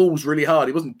hit balls really hard.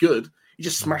 He wasn't good. He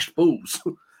just smashed balls.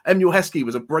 Emile Heskey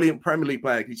was a brilliant Premier League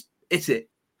player. He just hit it.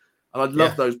 And I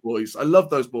love those boys. I love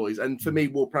those boys. And for me,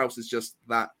 Ward-Prowse is just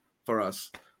that for us.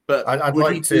 But I'd would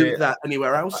like he to do that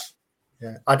anywhere else?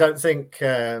 I don't think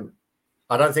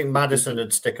Maddison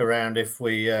would stick around if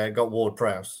we got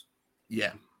Ward-Prowse.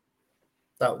 Yeah,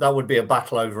 that would be a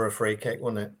battle over a free kick,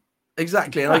 wouldn't it?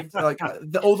 Exactly. And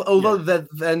although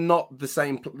they're not the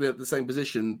same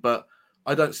position, but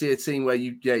I don't see a team where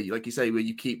like you say, where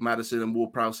you keep Maddison and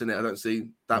Ward-Prowse in it. I don't see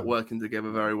that working together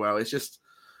very well. It's just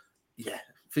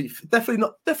definitely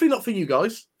not for you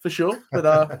guys, for sure. But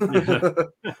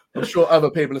I'm sure other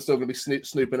people are still going to be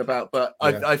snooping about. But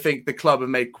I think the club have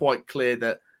made quite clear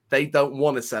that they don't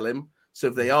want to sell him. So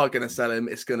if they are going to sell him,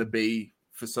 it's going to be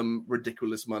for some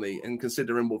ridiculous money. And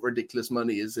considering what ridiculous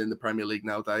money is in the Premier League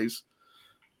nowadays,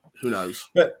 who knows?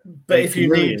 But if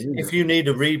you need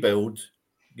a rebuild,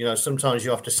 sometimes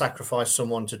you have to sacrifice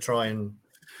someone to try and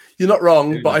You're not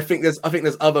wrong, but I think there's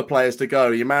other players to go.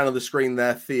 Your man on the screen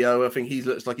there, Theo. I think he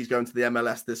looks like he's going to the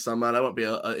MLS this summer. That won't be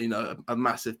a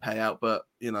massive payout, but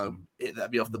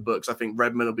that'd be off the books. I think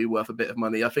Redmond will be worth a bit of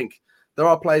money. I think there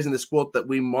are players in the squad that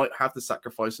we might have to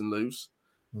sacrifice and lose.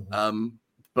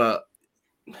 But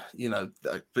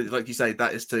like you say,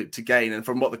 that is to gain. And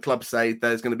from what the club say,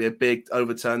 there's going to be a big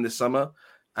overturn this summer.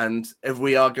 And if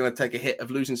we are going to take a hit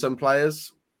of losing some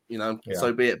players,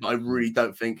 so be it. But I really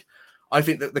don't think. I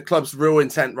think that the club's real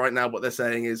intent right now, what they're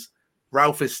saying is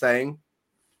Ralph is staying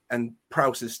and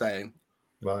Prowse is staying.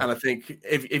 Right. And I think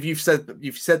if you've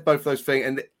said both those things,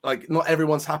 and like not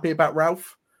everyone's happy about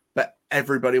Ralph, but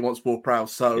everybody wants Ward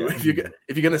Prowse. So if you're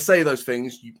going to say those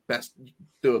things, you best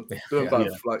do them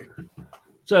both. Like.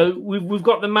 So we've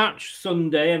got the match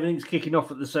Sunday. Everything's kicking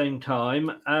off at the same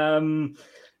time.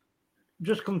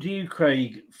 Just come to you,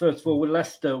 Craig. First of all, with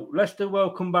Leicester. Leicester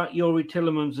welcome back Youri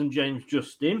Tielemans and James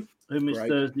Justin, who missed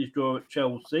Thursday's draw at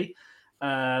Chelsea.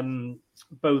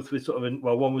 Both with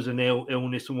one was an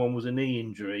illness and one was a knee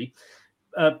injury.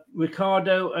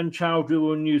 Ricardo and Chowdhury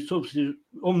were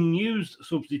unused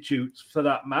substitutes for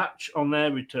that match on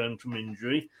their return from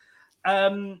injury.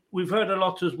 We've heard a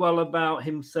lot as well about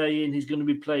him saying he's going to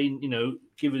be playing,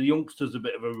 give the youngsters a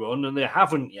bit of a run, and they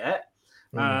haven't yet.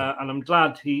 And I'm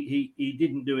glad he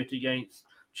didn't do it against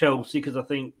Chelsea, because I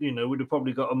think we'd have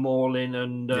probably got a maul-in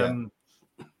and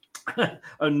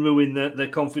and ruin their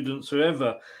confidence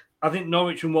forever. I think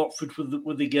Norwich and Watford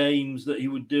were the games that he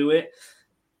would do it.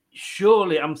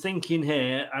 Surely, I'm thinking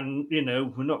here, and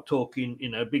we're not talking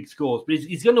big scores, but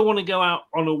he's going to want to go out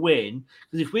on a win,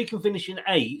 because if we can finish in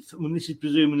 8th, this is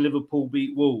presuming Liverpool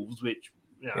beat Wolves, which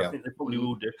I think they probably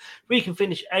will do. If we can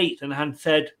finish 8th and had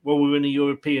said, well, we're in a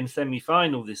European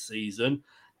semi-final this season,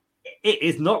 it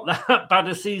is not that bad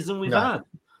a season we've had.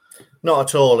 Not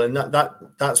at all, and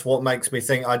that's what makes me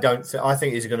think. I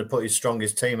think he's going to put his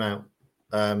strongest team out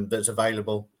that's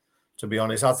available. To be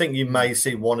honest, I think you may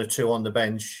see one or two on the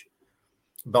bench,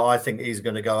 but I think he's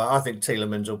going to go. I think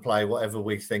Tielemans will play, whatever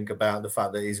we think about the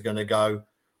fact that he's going to go.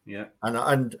 Yeah,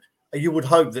 and you would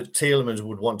hope that Tielemans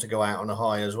would want to go out on a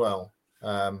high as well.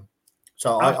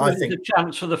 So I think it's a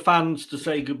chance for the fans to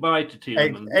say goodbye to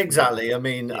Tielemans. Exactly. I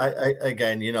mean, I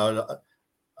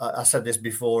said this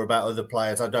before about other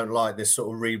players. I don't like this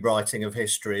sort of rewriting of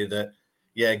history that,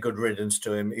 good riddance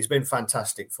to him. He's been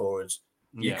fantastic for us.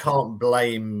 You can't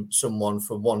blame someone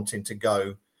for wanting to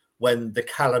go when the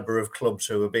calibre of clubs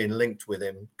who are being linked with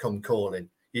him come calling.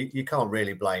 You can't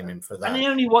really blame him for that.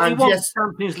 And he wants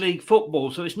Champions League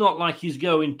football, so it's not like he's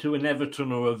going to an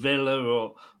Everton or a Villa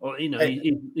or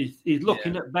he's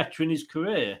looking at better in his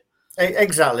career.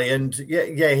 Exactly, and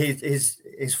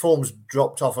his form's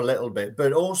dropped off a little bit,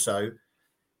 but also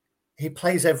he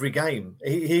plays every game.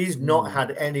 He's not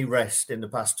had any rest in the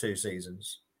past 2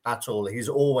 seasons at all. He's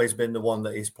always been the one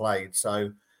that he's played.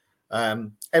 So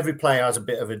every player has a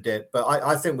bit of a dip, but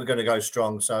I think we're going to go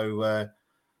strong. So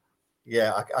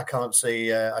I can't see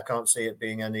it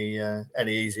being any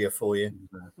easier for you.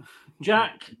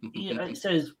 Jack, it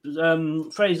says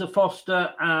Fraser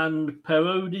Foster and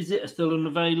Perraud, is it, are still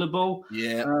unavailable?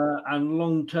 Yeah. And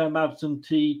long-term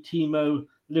absentee Timo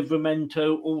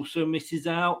Livramento also misses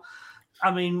out. I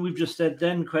mean, we've just said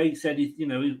then, Craig said, he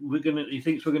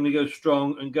thinks we're going to go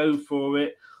strong and go for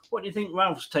it. What do you think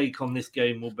Ralph's take on this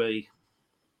game will be?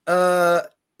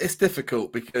 It's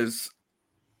difficult because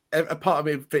a part of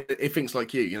me, it thinks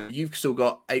like you've still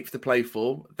got 8th to play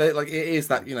for. It is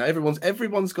that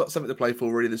everyone's got something to play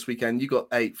for really this weekend. You got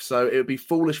 8th, so it would be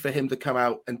foolish for him to come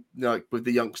out and with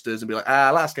the youngsters and be like,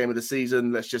 last game of the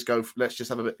season, let's just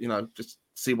have a bit, just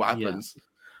see what happens. Yeah.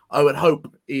 I would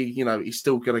hope he's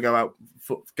still going to go out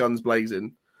guns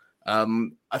blazing.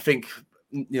 I think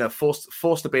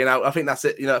Forster being out, I think that's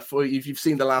it. If you've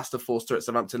seen the last of Forster at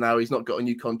Southampton now, he's not got a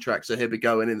new contract, so he'll be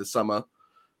going in the summer.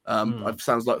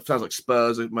 Sounds like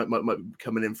Spurs might be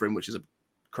coming in for him, which is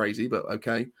crazy, but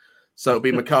okay. So it'll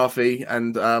be McCarthy,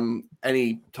 and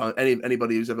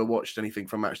anybody who's ever watched anything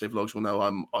from Matchday Vlogs will know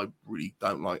I really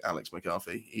don't like Alex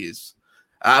McCarthy. He is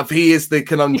the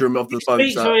conundrum of the bunch.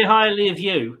 He speaks very highly of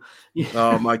you.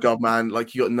 Oh my god, man!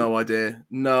 Like you got no idea.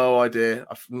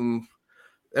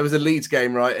 There was a Leeds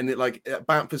game, right, and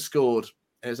Bamford scored.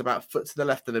 And it was about a foot to the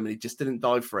left of him, and he just didn't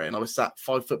dive for it. And I was sat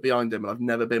 5 foot behind him, and I've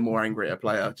never been more angry at a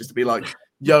player. Just to be like,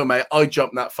 "Yo, mate, I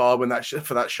jumped that far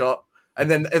for that shot." And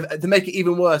then to make it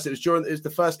even worse, it was the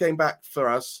first game back for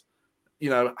us,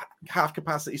 half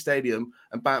capacity stadium,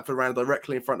 and Bamford ran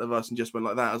directly in front of us and just went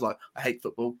like that. I was like, I hate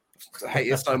football. I hate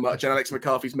it so much. And Alex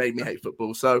McCarthy's made me hate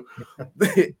football. So,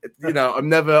 I'm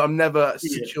never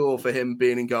secure for him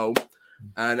being in goal,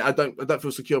 and I don't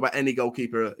feel secure about any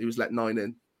goalkeeper who was let 9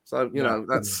 in. So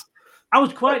that's. I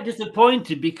was quite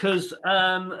disappointed because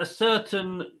a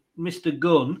certain Mr.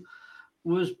 Gunn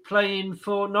was playing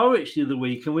for Norwich the other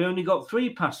week, and we only got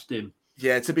 3 past him.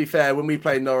 Yeah, to be fair, when we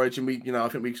played Norwich and I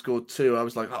think we scored 2, I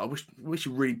was like, I wish we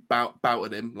should really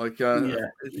bouted him. Like, yeah.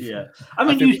 I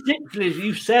mean,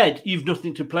 you said you've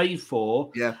nothing to play for.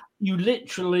 Yeah. You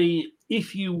literally,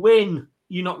 if you win,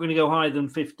 you're not going to go higher than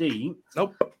 15th.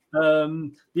 Nope.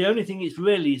 The only thing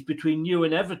is between you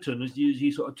and Everton, as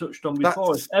you sort of touched on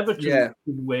before. If Everton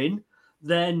can win,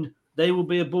 then they will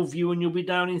be above you and you'll be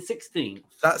down in 16th.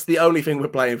 That's the only thing we're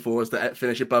playing for, is to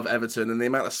finish above Everton. And the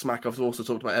amount of smack I've also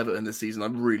talked about Everton this season, I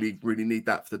really, really need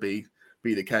that to be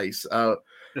the case. But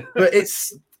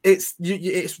it's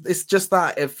just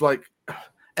that if like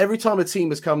every time a team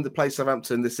has come to play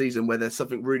Southampton this season where there's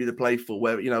something really to play for,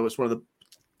 where it's one of the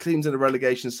teams in the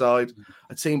relegation side,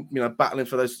 a team battling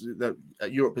for those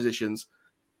Europe positions,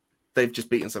 they've just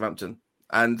beaten Southampton,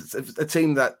 and it's a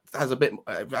team that has a bit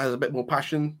more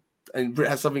passion and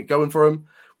has something going for them.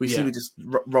 We seem to just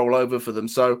roll over for them.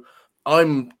 So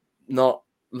I'm not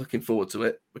looking forward to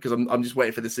it because I'm just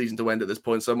waiting for the season to end at this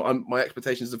point. So my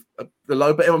expectations are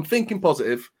low. But if I'm thinking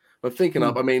positive, I'm thinking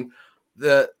up. I mean,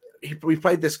 we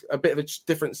played a bit of a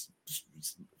different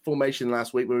formation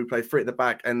last week where we played 3 at the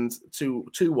back and two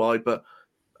wide, but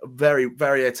very,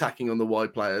 very attacking on the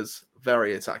wide players,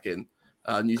 very attacking,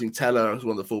 and using Teller as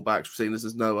one of the fullbacks, seeing as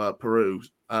there's no Peru.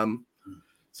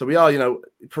 So we are,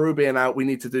 Peru being out, we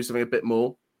need to do something a bit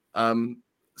more.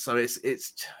 So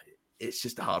it's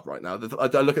just hard right now.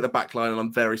 I look at the back line and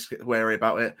I'm very wary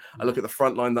about it. I look at the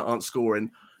front line that aren't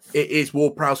scoring. It is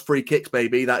Ward-Prowse free kicks,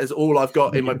 baby. That is all I've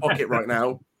got in my pocket right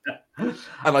now.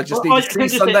 And I just need to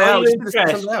see Sunday out.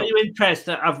 Are you impressed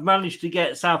that I've managed to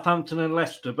get Southampton and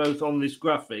Leicester both on this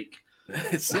graphic?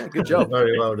 It's good job.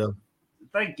 Very well done.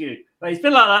 Thank you. It's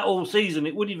been like that all season.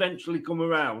 It would eventually come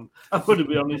around. I'm going to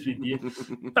be honest with you.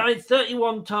 But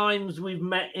 31 times we've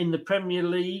met in the Premier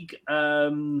League,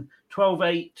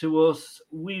 12-8 to us.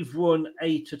 We've won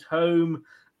 8 at home.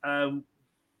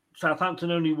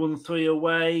 Southampton only won 3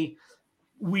 away.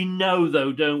 We know,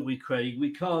 though, don't we, Craig?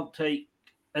 We can't take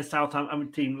a Southampton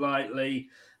team lightly.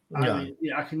 Yeah.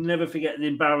 I can never forget the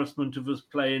embarrassment of us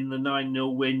playing the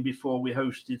 9-0 win before we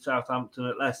hosted Southampton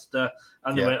at Leicester,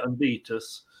 and they went and beat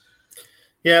us.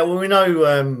 Yeah, well, we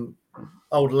know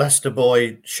old Leicester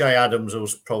boy Shea Adams will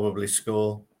probably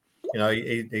score.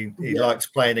 He likes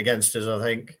playing against us, I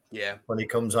think. Yeah. When he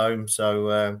comes home,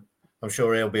 so I'm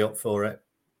sure he'll be up for it.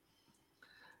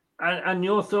 And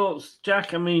your thoughts,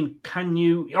 Jack? I mean, can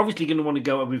you obviously going to want to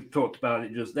go? We've talked about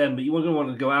it just then, but you're going to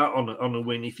want to go out on a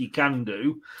win if you can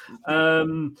do.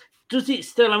 Does it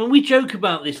still? I mean, we joke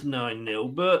about this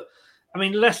 9-0, but I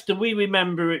mean, Leicester, we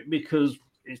remember it because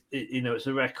it's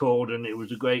a record and it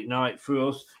was a great night for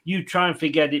us. You try and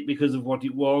forget it because of what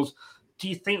it was. Do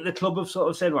you think the club have sort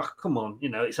of said, "Well, come on,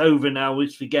 it's over now.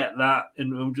 Let's forget that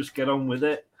and we'll just get on with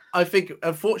it"? I think,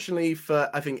 unfortunately,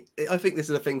 I think this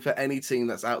is a thing for any team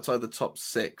that's outside the top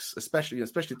 6, especially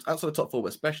outside the top 4, but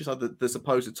especially outside the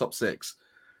supposed top 6,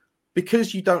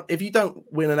 because if you don't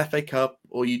win an FA Cup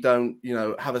or you don't,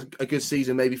 have a good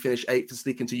season, maybe finish 8th to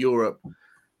sneak into Europe,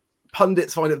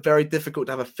 pundits find it very difficult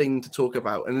to have a thing to talk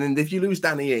about. And then if you lose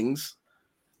Danny Ings,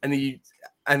 and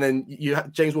then you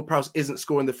have James Ward-Prowse isn't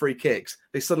scoring the free kicks,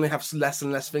 they suddenly have less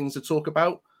and less things to talk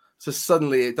about. So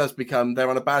suddenly it does become they're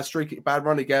on a bad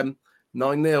run again,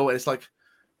 9-0. And it's like,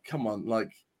 come on,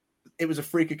 like it was a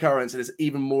freak occurrence and it's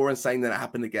even more insane than it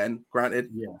happened again.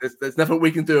 Granted, there's nothing we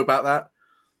can do about that.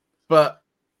 But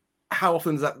how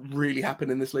often does that really happen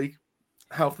in this league?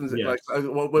 How often is it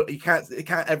it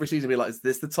can't every season be like, is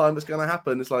this the time it's going to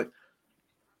happen? It's like,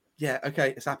 yeah,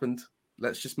 okay, it's happened.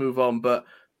 Let's just move on. But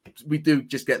we do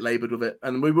just get laboured with it,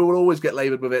 and we will always get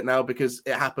laboured with it now because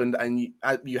it happened, and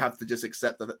you have to just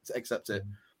accept it.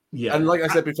 Yeah, and like I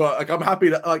said before, like I'm happy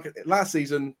that like last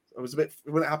season I was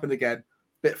when it happened again, a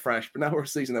bit fresh, but now we're a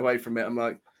season away from it. I'm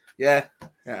like, yeah,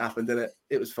 it happened, didn't it?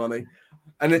 It was funny,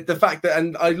 and the fact that,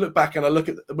 and I look back and I look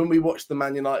at when we watched the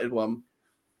Man United one,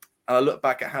 and I look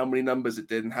back at how many numbers it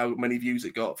did and how many views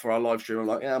it got for our live stream. I'm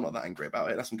like, yeah, I'm not that angry about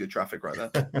it. That's some good traffic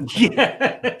right there.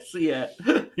 Yes, yeah,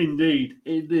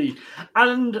 indeed.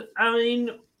 And I mean,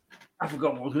 I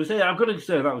forgot what I was going to say. I've got to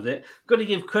say that was it. I've got to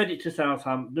give credit to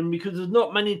Southampton because there's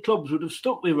not many clubs would have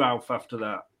stuck with Ralph after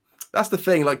that. That's the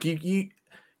thing. Like he's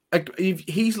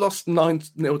lost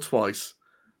 9-0 twice,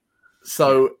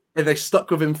 so and they stuck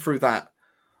with him through that.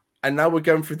 And now we're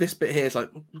going through this bit here. It's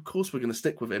like, of course we're going to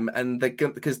stick with him, and they're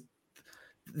going because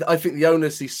I think the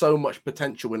owners see so much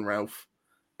potential in Ralph,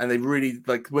 and they really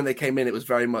like when they came in. It was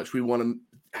very much we want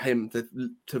him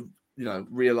to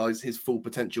realize his full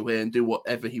potential here and do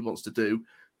whatever he wants to do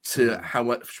to how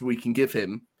much we can give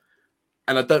him.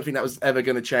 And I don't think that was ever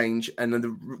going to change. And then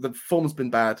the form's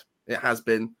been bad. It has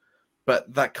been.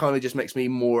 But that kind of just makes me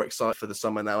more excited for the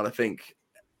summer now. And I think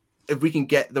if we can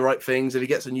get the right things, if he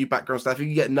gets a new background staff, if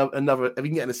you can get if we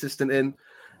can get an assistant in,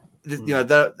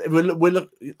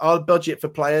 our budget for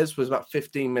players was about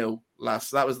 15 mil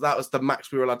last. That was the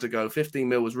max we were allowed to go. 15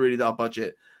 mil was really our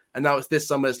budget. And now it's this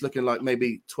summer, it's looking like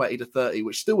maybe 20 to 30,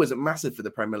 which still isn't massive for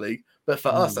the Premier League. But for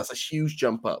us, that's a huge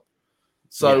jump up.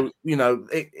 So,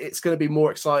 it's going to be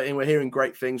more exciting. We're hearing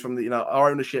great things from our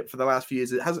ownership for the last few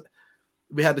years.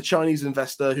 We had the Chinese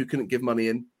investor who couldn't give money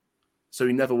in. So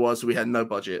he never was. So we had no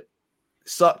budget. It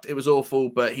sucked. It was awful,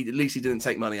 but at least he didn't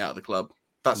take money out of the club.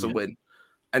 That's a win.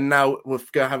 And now we're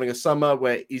having a summer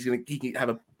where he can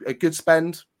have a good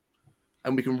spend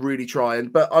and we can really try.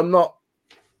 But I'm not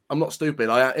stupid.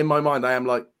 In my mind, I am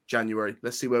like, January.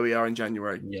 Let's see where we are in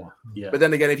January. Yeah. But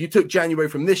then again, if you took January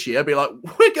from this year, I'd be like,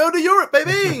 we're going to Europe,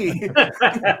 baby. But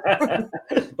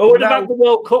we'd have had the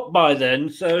World Cup by then.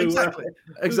 So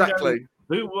exactly.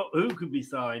 Who could be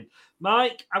signed?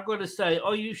 Mike, I've got to say,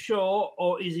 are you sure,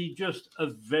 or is he just a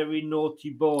very naughty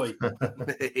boy?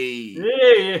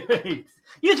 Hey.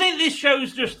 You think this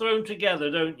show's just thrown together,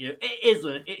 don't you? It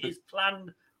isn't. It is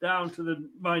planned down to the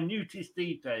minutest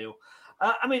detail.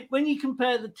 I mean, when you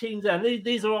compare the teams, and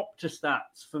these are Opta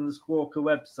stats from the Squawka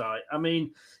website. I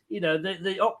mean,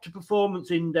 the Opta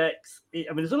Performance Index.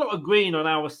 There's a lot of green on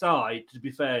our side, to be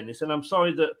fairness, and I'm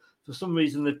sorry that for some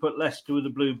reason they put Leicester with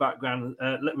a blue background,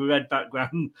 red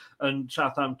background, and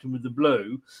Southampton with the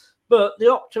blue. But the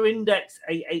Opta Index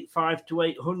 885 to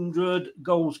 800,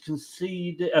 goals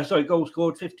conceded. Goals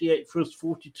scored 58 for us,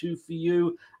 42 for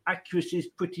you. Accuracy is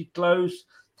pretty close.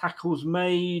 Tackles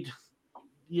made.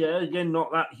 Yeah, again,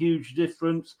 not that huge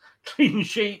difference. Clean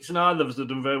sheets, neither of us have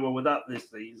done very well with that this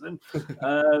season.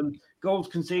 Goals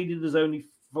conceded, there's only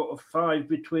 5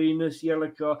 between us. Yellow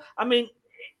card. I mean,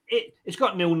 it's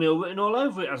got 0-0 written all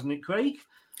over it, hasn't it, Craig?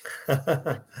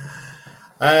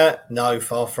 No,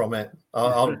 far from it.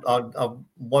 I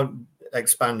won't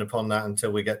expand upon that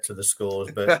until we get to the scores,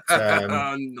 but no,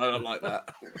 I don't like that.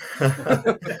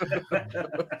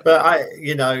 But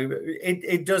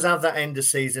it does have that end of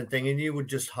season thing, and you would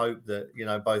just hope that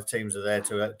both teams are there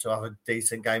to have a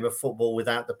decent game of football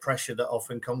without the pressure that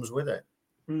often comes with it.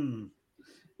 And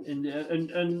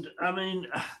I mean,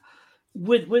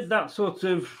 with that sort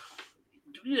of,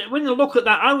 when you look at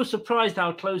that, I was surprised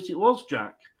how close it was,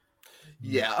 Jack.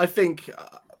 Yeah, I think.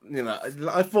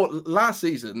 I thought last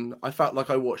season, I felt like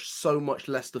I watched so much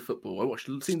Leicester football.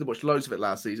 Seemed to watch loads of it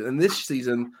last season. And this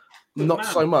season, not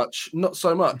so much. And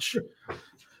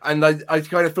I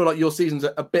kind of feel like your season's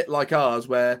a bit like ours,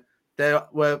 where there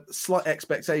were slight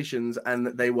expectations and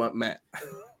they weren't met.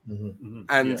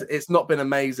 And it's not been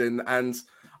amazing. And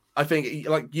I think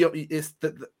it's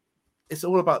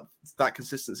all about that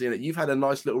consistency in it. You've had a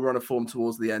nice little run of form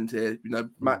towards the end here.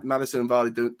 Maddison and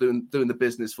Varley doing the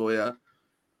business for you.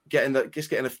 Getting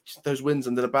those wins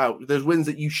under the belt, those wins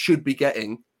that you should be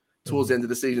getting towards the end of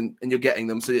the season, and you're getting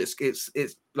them. So it's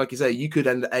like you say, you could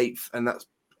end at 8th, and that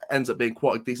ends up being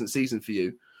quite a decent season for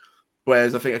you.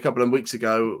 Whereas I think a couple of weeks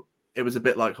ago, it was a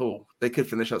bit like, they could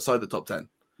finish outside the top 10.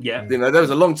 Yeah, there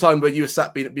was a long time where you were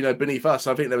sat, beneath us.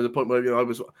 I think there was a point where I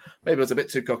was a bit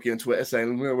too cocky on Twitter,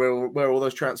 saying where are all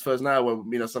those transfers now?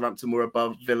 Where Southampton were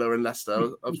above Villa and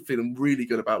Leicester. I was feeling really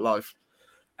good about life.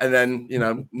 And then,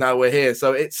 now we're here.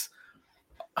 So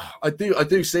I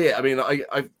do see it. I mean,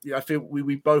 I feel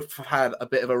we both have had a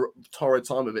bit of a torrid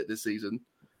time of it this season.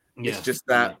 Yeah. It's just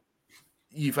that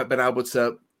you've been able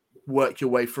to work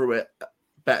your way through it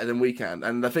better than we can.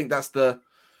 And I think that's the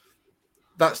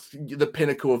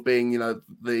pinnacle of being, a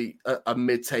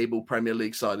mid-table Premier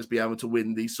League side, is being able to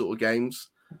win these sort of games.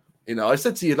 I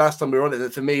said to you last time we were on it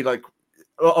that for me, like,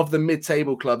 of the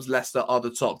mid-table clubs, Leicester are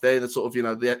the top. They're the sort of,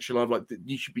 the echelon of, like,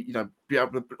 you should be, be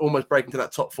able to almost break into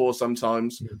that top 4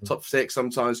 sometimes, top 6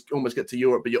 sometimes, almost get to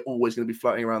Europe, but you're always going to be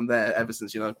floating around there ever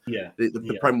since,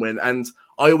 the Prem win. And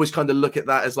I always kind of look at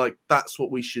that as like, that's what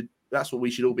we should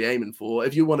all be aiming for.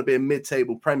 If you want to be a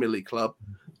mid-table Premier League club,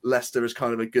 Leicester is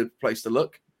kind of a good place to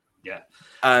look. Yeah.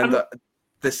 And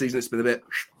this season it's been a bit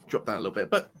dropped down a little bit,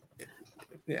 but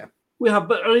yeah. We have,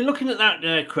 but I mean, looking at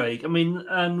that, Craig, I mean,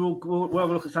 and we'll have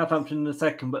a look at Southampton in a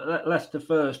second, but Leicester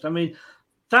first. I mean,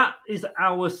 that is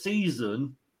our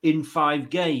season in 5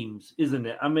 games, isn't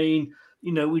it? I mean,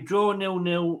 we draw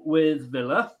 0-0 with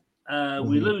Villa.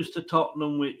 We lose to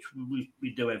Tottenham, which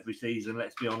we do every season,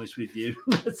 let's be honest with you.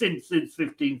 since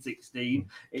 15-16,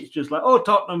 it's just like,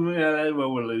 Tottenham,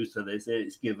 we'll lose to this.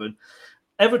 It's given.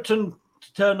 Everton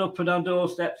to turn up at our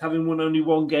doorsteps, having won only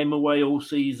one game away all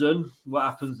season. What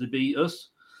happens? They beat us.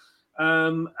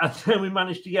 And then we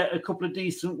managed to get a couple of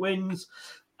decent wins.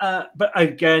 But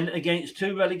again, against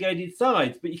two relegated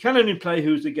sides. But you can only play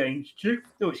who's against you.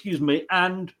 Oh, excuse me.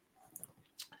 And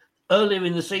earlier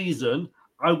in the season,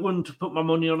 I wouldn't have put my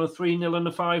money on a 3-0 and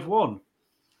a 5-1.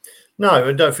 No,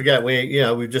 and don't forget,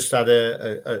 we've just had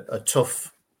a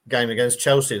tough game against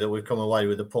Chelsea that we've come away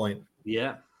with a point.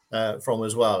 Yeah. From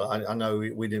as well. I know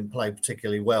we didn't play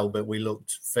particularly well, but we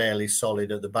looked fairly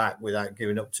solid at the back without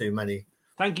giving up too many.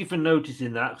 Thank you for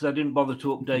noticing that, because I didn't bother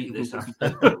to update this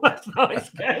after last night's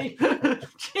game.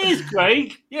 Cheers,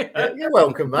 Craig. Yeah. You're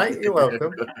welcome, mate. You're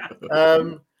welcome.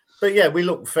 But yeah, we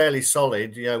look fairly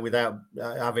solid, without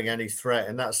having any threat,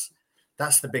 and that's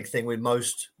the big thing with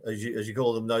most, as you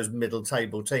call them, those middle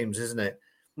table teams, isn't it?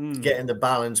 Getting the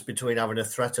balance between having a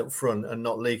threat up front and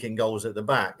not leaking goals at the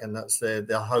back, and that's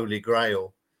the holy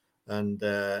grail. And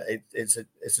it's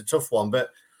a tough one, but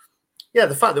yeah,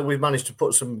 the fact that we've managed to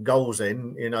put some goals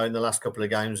in the last couple of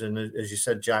games, and as you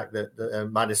said, Jack, that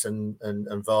Maddison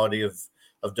and Vardy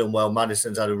have done well.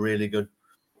 Maddison's had a really good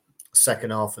second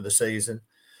half of the season.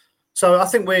 So I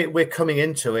think we're coming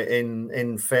into it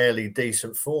in fairly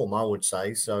decent form, I would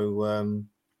say. So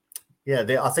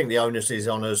I think the onus is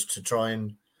on us to try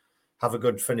and have a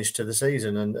good finish to the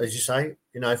season. And as you say,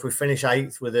 if we finish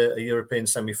 8th with a European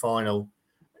semi-final,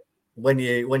 when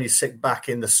you sit back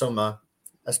in the summer,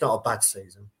 that's not a bad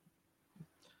season.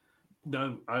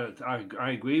 No,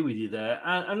 I agree with you there.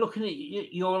 And looking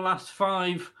at your last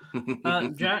 5,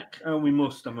 Jack, we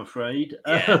must, I'm afraid.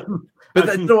 Yeah. But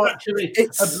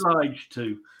it's obliged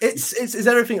to. It's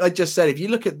everything I just said. If you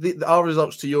look at our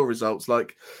results to your results,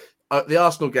 like the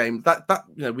Arsenal game, that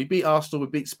we beat Arsenal,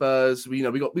 we beat Spurs. We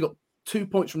got 2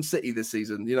 points from City this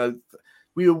season.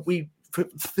 We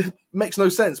makes no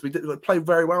sense. We played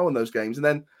very well in those games, and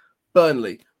then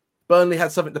Burnley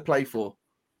had something to play for.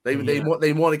 They want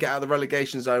to get out of the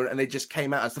relegation zone, and they just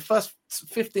came out. As the first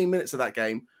 15 minutes of that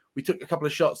game, we took a couple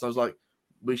of shots, and I was like,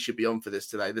 we should be on for this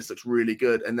today. This looks really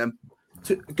good. And then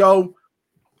goal,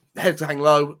 head to hang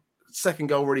low, second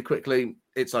goal really quickly.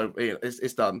 It's over.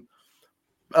 It's done.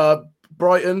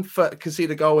 Brighton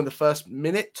conceded a goal in the first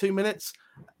 2 minutes.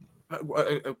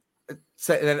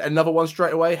 Another one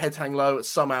straight away, head to hang low.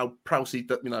 Somehow Prowsey,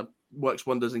 works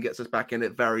wonders and gets us back in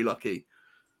it. Very lucky.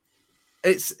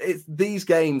 It's these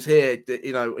games here,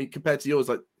 compared to yours,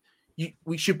 like you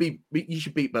should beat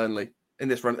Burnley in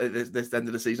this run at this end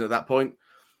of the season. At that point,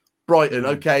 Brighton,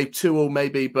 okay, 2-2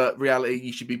 maybe, but reality,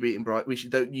 you should be beating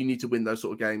Brighton. You need to win those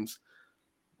sort of games.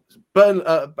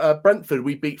 Brentford,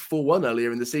 we beat 4-1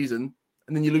 earlier in the season,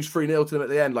 and then you lose 3-0 to them at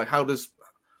the end. Like, how do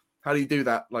you do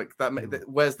that? Like that,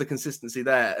 where's the consistency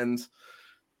there? And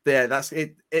yeah, that's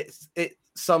it. It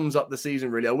sums up the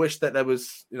season really. I wish that there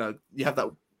was, you have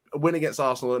that a win against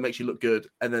Arsenal that makes you look good,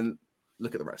 and then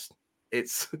look at the rest.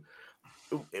 You've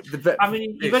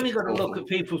only got to look at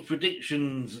people's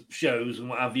predictions shows and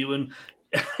what have you, and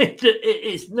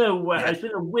it's no way. Yeah. It's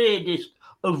been the weirdest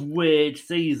of weird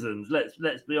seasons.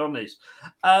 Let's be honest.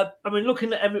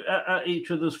 Looking at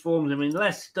each other's forms.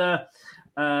 Leicester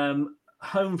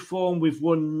home form, we've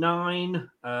won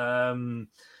 9.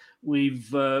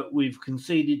 We've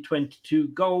conceded 22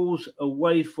 goals.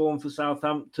 Away form for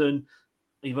Southampton,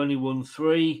 you've only won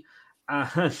 3.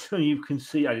 So you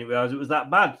conceded. I didn't realise it was that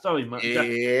bad. Sorry, Matt.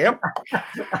 Yep.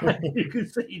 You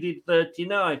conceded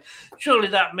 39. Surely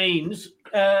that means,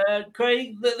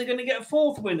 Craig, that they're going to get a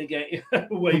 4th win again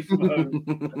away from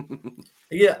home.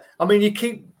 Yeah, you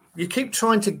keep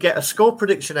trying to get a score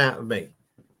prediction out of me.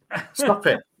 Stop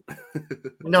it.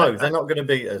 No, they're not going to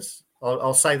beat us.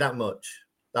 I'll say that much.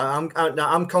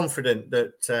 I'm confident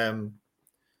that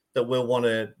we'll want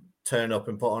to turn up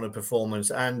and put on a performance.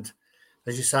 And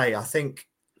as you say, I think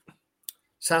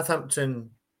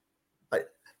Southampton,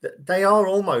 they are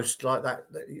almost like that,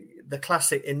 the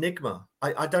classic enigma.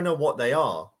 I don't know what they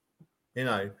are.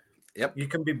 Yep. You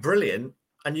can be brilliant,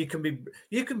 and you can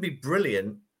be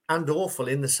brilliant and awful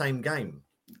in the same game.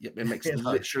 Yep, it makes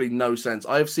literally no sense.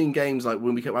 I've seen games like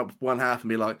when we come up with one half and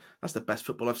be like, that's the best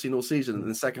football I've seen all season. And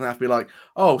the second half be like,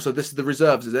 oh, so this is the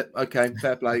reserves, is it? Okay,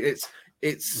 fair play.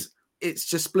 It's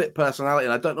just split personality.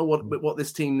 And I don't know what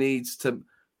this team needs to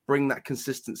bring that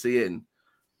consistency in.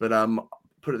 But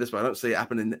put it this way, I don't see it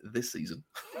happening this season.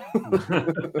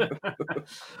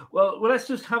 Well, let's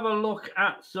just have a look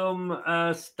at some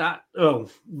stats. Oh,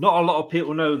 not a lot of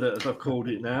people know that, as I've called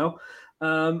it now.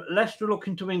 Leicester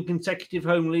looking to win consecutive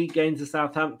home league games to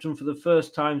Southampton for the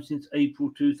first time since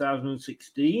April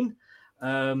 2016.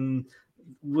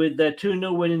 With their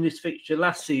 2-0 win in this fixture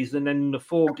last season and the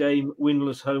 4-game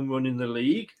winless home run in the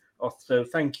league. So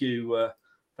thank you,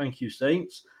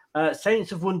 Saints. Saints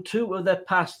have won 2 of their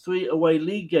past 3 away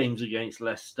league games against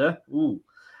Leicester. Ooh,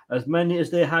 as many as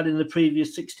they had in the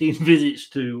previous 16 visits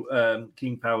to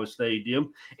King Power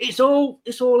Stadium. It's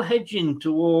all hedging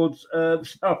towards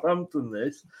Southampton.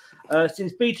 This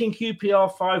since beating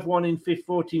QPR 5-1 in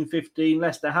 14-15,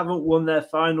 Leicester haven't won their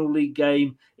final league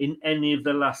game in any of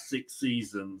the last 6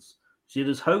 seasons. See,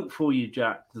 there's hope for you,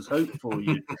 Jack. There's hope for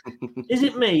you. Is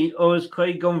it me, or has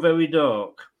Craig gone very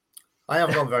dark? I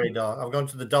have gone very dark. I've gone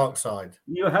to the dark side.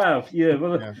 You have, yeah.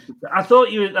 Well, yeah. I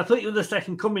thought you were the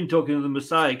second coming talking to the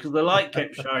Messiah because the light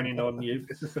kept shining on you.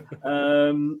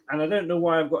 And I don't know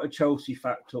why I've got a Chelsea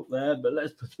fact up there, but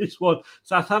let's put this one.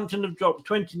 Southampton have dropped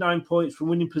 29 points from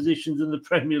winning positions in the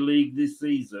Premier League this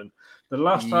season. The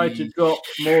last side to drop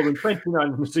more than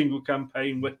 29 in a single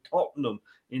campaign were Tottenham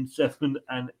in 7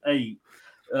 and 8.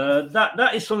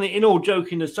 That is something, in all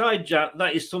joking aside, Jack,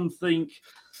 that is something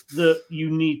that you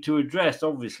need to address,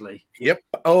 obviously. Yep.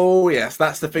 Oh, yes.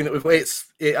 That's the thing that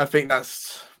I think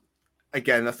that's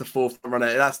the fourth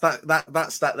runner.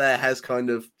 That there has kind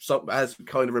of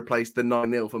replaced the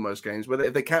 9-0 for most games. Whether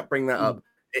if they can't bring that up,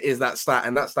 it is that stat,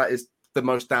 and that stat is the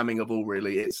most damning of all.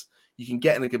 Really, it's you can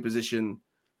get in a good position,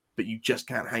 but you just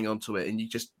can't hang on to it, and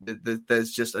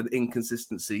there's just an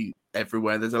inconsistency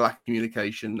everywhere. There's a lack of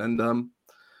communication, and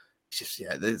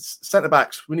there's centre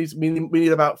backs. We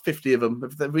need about 50 of them.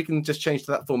 If we can just change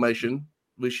to that formation,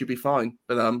 we should be fine.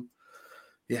 But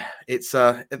it's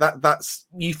that's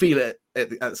you feel it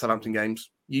at Southampton games.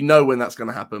 You know when that's going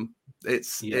to happen.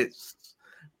 It's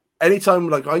anytime.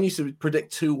 Like I used to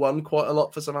predict 2-1 quite a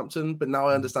lot for Southampton, but now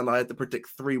I understand I had to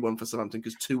predict 3-1 for Southampton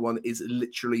because 2-1 is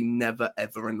literally never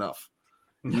ever enough.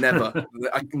 Never.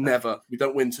 Never. We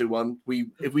don't win 2-1.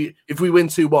 If we win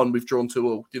 2-1, we've drawn 2-2.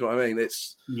 Do you know what I mean?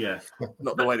 It's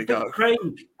not the way to go. Craig,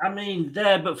 I mean,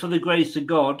 but for the grace of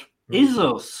God, is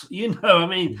us. You know, I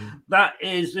mean, that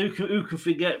is who can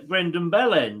forget Brendan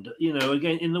Bellend, you know,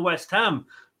 again in the West Ham,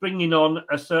 bringing on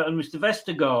a certain Mr.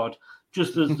 Vestergaard,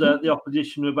 just as the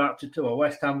opposition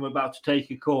West Ham were about to take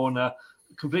a corner,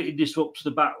 completely disrupts the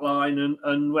back line,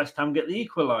 and West Ham get the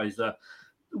equaliser.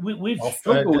 We've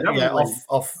struggled, haven't we?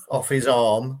 Off his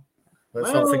arm.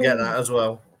 Let's not forget that as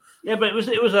well. Yeah, but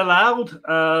it was allowed.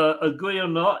 Agree or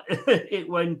not, it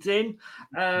went in.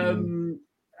 And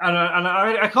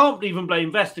I can't even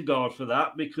blame Vestergaard for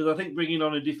that because I think bringing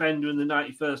on a defender in the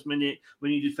 91st minute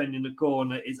when you're defending the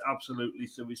corner is absolutely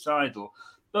suicidal.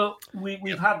 But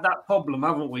we've had that problem,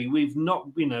 haven't we? We've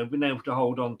not, been able to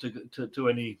hold on to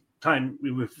any time.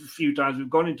 A few times we've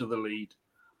gone into the lead.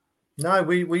 No,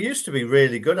 we used to be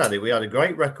really good at it. We had a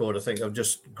great record, I think, of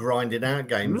just grinding out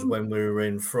games when we were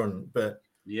in front. But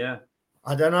yeah,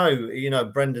 I don't know. You know,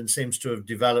 Brendan seems to have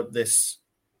developed this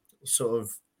sort of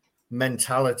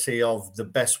mentality of the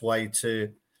best way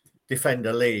to defend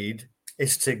a lead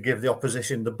is to give the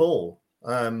opposition the ball.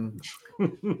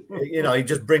 You know, he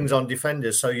just brings on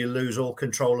defenders so you lose all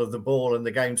control of the ball and the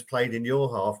game's played in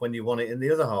your half when you want it in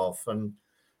the other half. And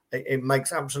it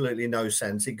makes absolutely no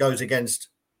sense. It goes against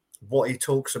what he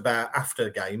talks about after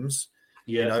games.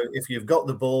 You know, if you've got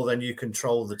the ball, then you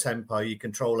control the tempo, you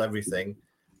control everything,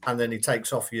 and then he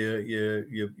takes off your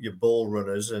ball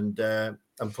runners and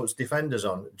puts defenders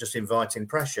on, just inviting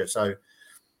pressure. So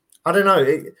I don't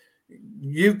know.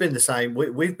 You've been the same.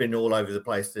 We've been all over the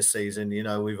place this season. You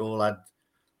know, we've all had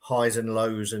highs and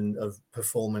lows of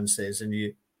performances, and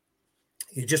you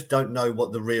just don't know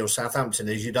what the real Southampton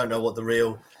is. You don't know what the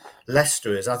real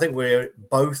Leicester is. I think we're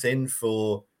both in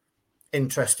for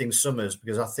interesting summers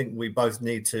because I think we both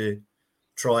need to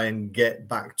try and get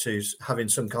back to having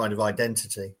some kind of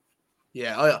identity.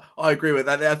 Yeah, I agree with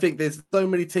that. I think there's so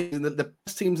many teams, and the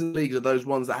best teams in the league are those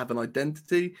ones that have an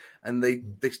identity and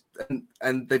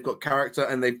they've got character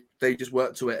and they just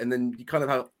work to it. And then you kind of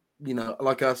have, you know,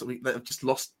 like us, they've just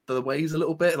lost the ways a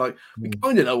little bit. Like we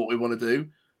kind of know what we want to do,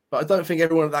 but I don't think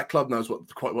everyone at that club knows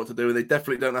quite what to do, and they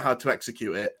definitely don't know how to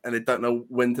execute it, and they don't know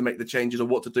when to make the changes or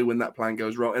what to do when that plan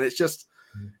goes wrong. And it's just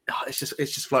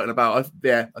floating about.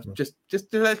 Just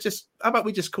how about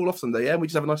we just call off Sunday, and we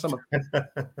just have a nice summer.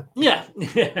 Yeah.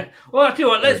 Well, I tell you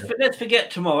what, let's forget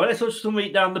tomorrow. Let's just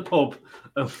meet down the pub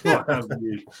and what have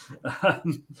you.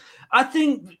 I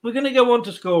think we're going to go on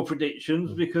to score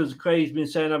predictions because Craig's been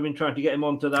saying I've been trying to get him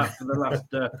onto that for the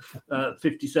last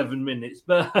 57 minutes.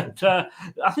 But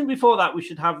I think before that we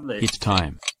should have this. It's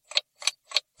time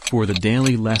for the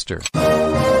Daily Leicester.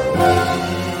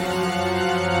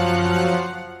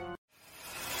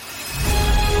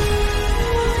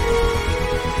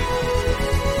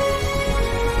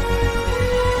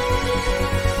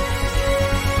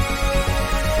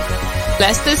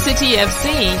 Leicester City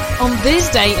FC on this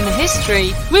day in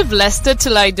history with Leicester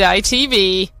Till I Die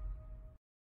TV.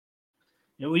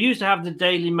 Yeah, we used to have the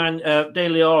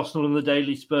Daily Arsenal and the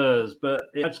Daily Spurs, but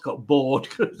it just got bored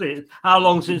because how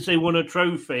long since they won a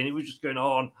trophy, and it was just going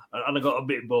on, and I got a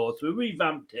bit bored, so we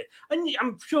revamped it. And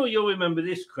I'm sure you'll remember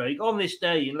this, Craig. On this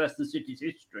day in Leicester City's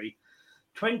history,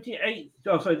 the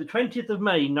 20th of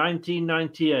May,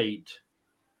 1998.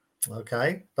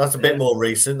 Okay, that's a bit more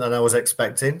recent than I was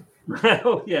expecting.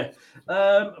 Oh yeah,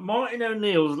 Martin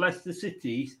O'Neill's Leicester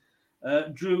City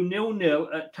drew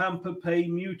 0-0 at Tampa Bay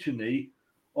Mutiny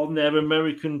on their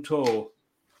American tour.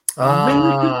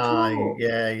 Yeah.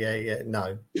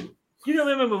 No. You don't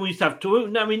remember we used to have tour?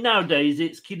 I mean, nowadays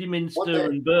it's Kidderminster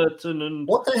and Burton and.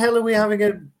 What the hell are we having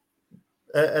a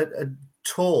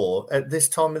tour at this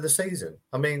time of the season?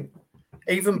 I mean,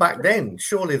 even back then,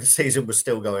 surely the season was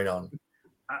still going on.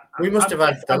 We must have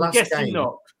had the last game.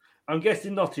 I'm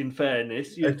guessing not. In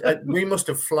fairness, we must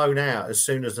have flown out as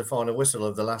soon as the final whistle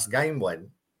of the last game went.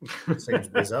 It seems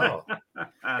bizarre.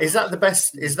 Is that the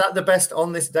best? Is that the best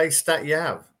on this day stat you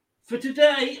have for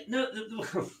today? No.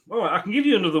 All right, I can give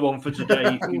you another one for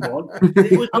today if you want.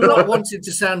 I'm not wanting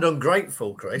to sound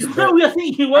ungrateful, Chris. No, I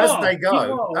think you are. As they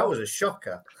go, that was a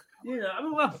shocker. Yeah,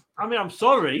 I mean, I'm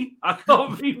sorry, I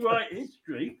can't rewrite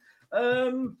history.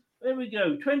 There we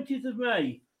go. 20th of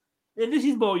May. Yeah, this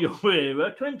is more your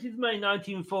era. 20th of May,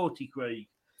 1940, Craig.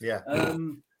 Yeah.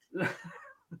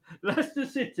 Leicester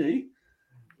City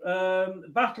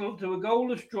battled to a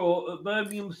goalless draw at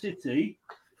Birmingham City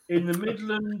in the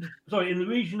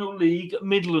Regional League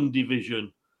Midland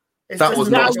Division. That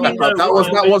wasn't better. That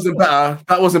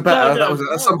wasn't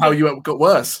better. Somehow you got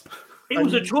worse. It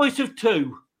was a choice of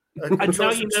two. And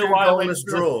now you know why I went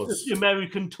draws. The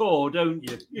American tour, don't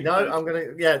you?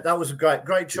 That was a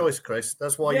great choice, Chris.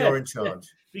 That's why you're in charge.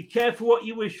 Be careful what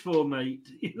you wish for, mate.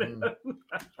 You know?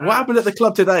 What happened at the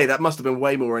club today? That must have been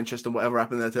way more interesting than whatever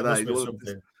happened there today.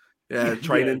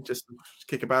 Training, just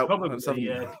kick about. Probably.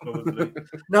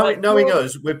 Knowing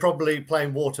us, we're probably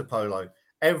playing water polo.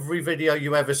 Every video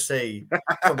you ever see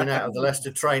coming out of the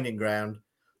Leicester training ground,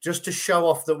 just to show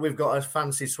off that we've got a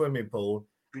fancy swimming pool.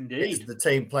 Indeed. It's the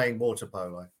team playing water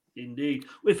polo. Indeed.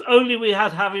 If only we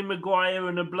had Harry Maguire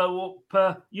and a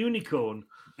blow-up unicorn.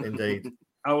 Indeed.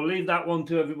 I'll leave that one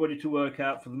to everybody to work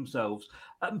out for themselves.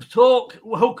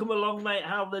 Welcome along, mate.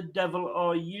 How the devil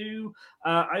are you?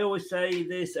 I always say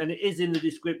this, and it is in the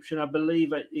description. I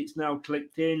believe it's now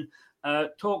clicked in.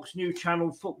 Talk's new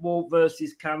channel, Football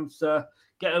versus Cancer.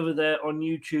 Get over there on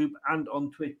YouTube and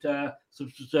on Twitter.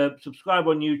 Subscribe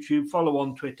on YouTube, follow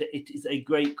on Twitter. It is a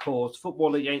great cause.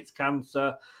 Football Against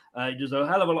Cancer. He does a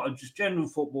hell of a lot of just general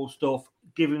football stuff.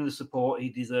 Give him the support. He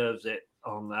deserves it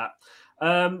on that.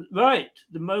 Right,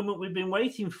 the moment we've been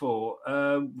waiting for.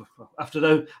 After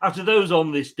those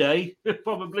on this day,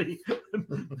 probably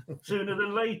sooner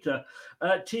than later.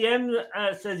 TM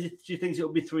says she thinks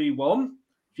it'll be 3-1.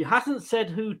 She hasn't said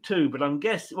who to, but I'm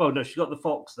guessing. Well, no, she's got the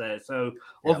Fox there, so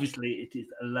obviously it is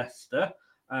Leicester.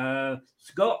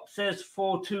 Scott says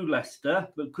 4-2 Leicester,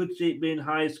 but could see it being a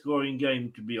higher scoring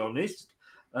game, to be honest.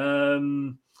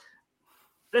 Let's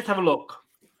have a look.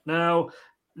 Now,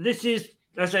 this is,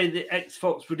 I say, the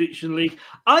X-Fox Prediction League.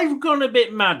 I've gone a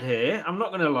bit mad here. I'm not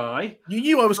going to lie. You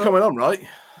knew I was coming on, right?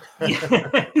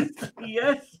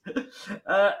 Yes.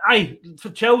 For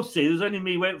Chelsea, there's only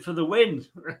me went for the win.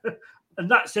 And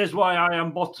that says why I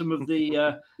am bottom of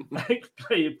the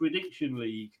X-Player Prediction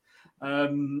League.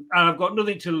 And I've got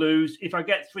nothing to lose. If I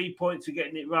get 3 points for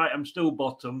getting it right, I'm still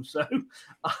bottom. So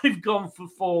I've gone for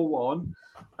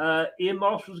 4-1. Ian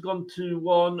Marshall's gone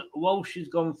 2-1. Walsh has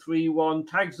gone 3-1.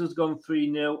 Tags has gone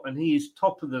 3-0, and he is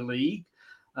top of the league.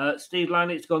 Steve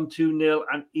Lannett's gone 2-0,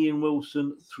 and Ian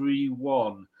Wilson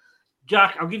 3-1.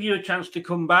 Jack, I'll give you a chance to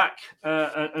come back,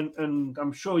 and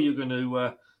I'm sure you're going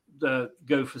to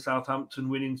go for Southampton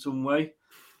winning some way.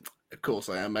 Of course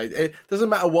I am, mate. It doesn't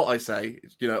matter what I say,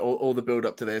 all the build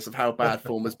up to this of how bad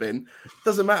form has been.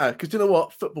 Doesn't matter, because you know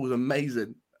what? Football's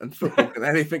amazing, and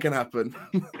anything can happen.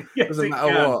 Yes, Doesn't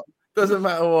matter what. Doesn't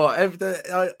matter what.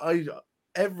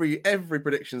 Every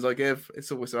predictions I give, it's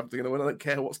always Southampton going to win. I don't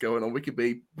care what's going on. We could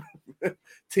be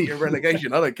team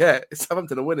relegation. I don't care. It's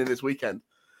Southampton are winning this weekend.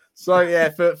 So yeah,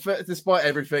 for despite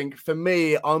everything, for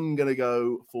me, I'm going to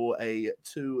go for a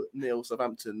 2-0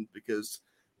 Southampton because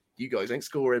you guys ain't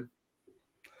scoring.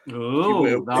 Oh,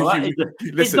 you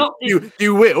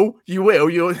will.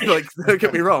 You're like, don't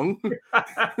get me wrong.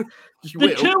 I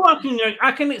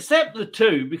can accept the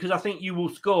 2 because I think you will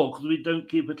score because we don't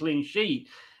keep a clean sheet.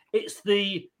 It's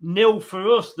the nil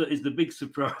for us that is the big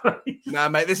surprise. Nah,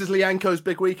 mate, this is Lianco's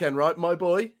big weekend, right? My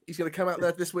boy, he's going to come out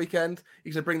there this weekend.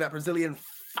 He's going to bring that Brazilian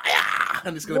fire,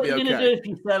 and it's going to be okay. What are you going to do if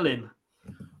you sell him?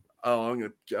 Oh, I'm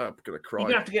going to cry. You're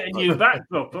going to have to get a new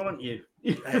backdrop, aren't you?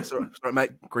 Hey, it's all right,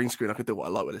 mate. Green screen. I can do what I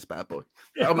like with this bad boy.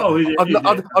 Yeah,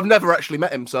 I've never actually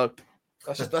met him, so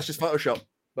that's just Photoshop.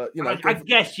 But you know, I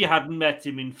guess you hadn't met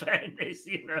him. In fairness,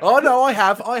 you know. Oh no, I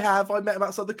have. I met him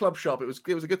outside the club shop. It was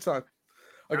a good time.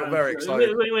 I got very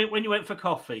excited when you went for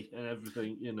coffee and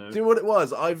everything. You know. Do you know what it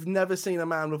was? I've never seen a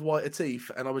man with whiter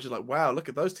teeth, and I was just like, "Wow, look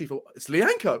at those teeth! It's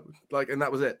Lianco!" Like, and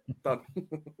that was it. Done.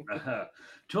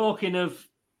 Talking of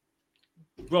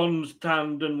bronze,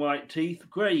 tanned, and white teeth,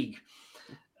 Craig.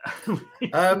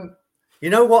 You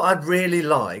know what I'd really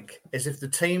like is if the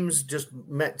teams just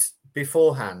met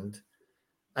beforehand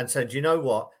and said, you know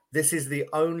what, this is the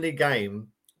only game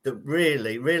that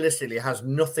realistically has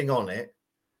nothing on it.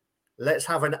 Let's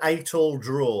have an 8-all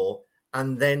draw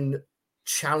and then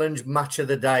challenge match of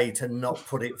the day to not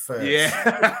put it first. Yeah.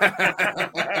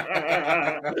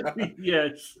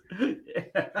 Yes.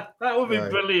 That would be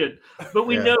brilliant. But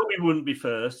we know we wouldn't be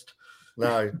first.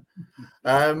 No.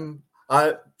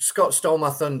 Scott stole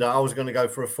my thunder. I was going to go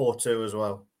for a 4-2 as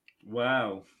well.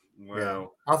 Wow. Yeah.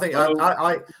 I think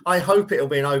I hope it'll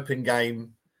be an open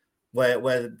game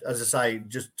where, as I say,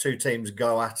 just two teams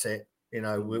go at it, you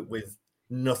know, with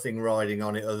nothing riding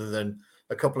on it other than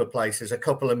a couple of places, a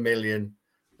couple of million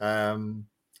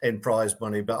in prize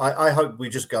money. But I hope we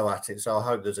just go at it. So I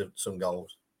hope there's some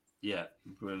goals. Yeah,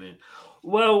 brilliant.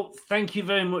 Well, thank you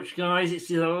very much, guys. It's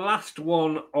the last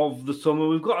one of the summer.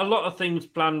 We've got a lot of things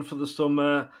planned for the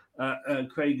summer.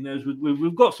 Craig knows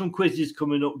we've got some quizzes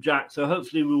coming up, Jack. So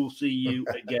hopefully we will see you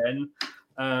again.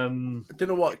 I don't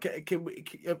know what.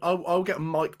 I'll get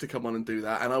Mike to come on and do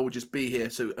that, and I will just be here.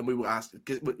 And we will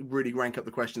really rank up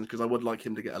the questions because I would like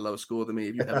him to get a lower score than me.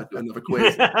 If you ever do another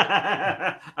quiz,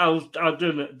 I'll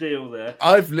do a deal there.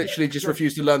 I've literally just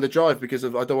refused to learn to drive because I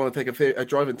don't want to take a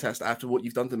driving test after what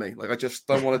you've done to me. Like I just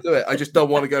don't want to do it. I just don't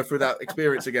want to go through that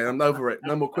experience again. I'm over it.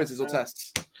 No more quizzes or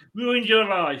tests. Ruined your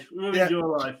life.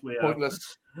 Your life. We are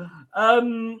pointless.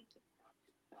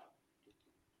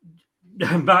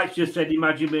 Max just said,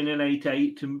 imagine being an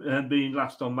 8-8 and being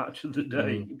last on match of the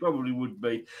day. You probably would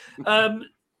be.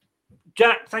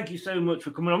 Jack, thank you so much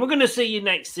for coming on. We're going to see you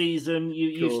next season.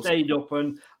 You stayed up,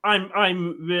 and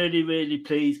I'm really, really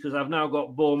pleased because I've now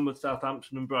got Bournemouth,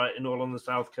 Southampton, and Brighton all on the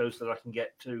south coast that I can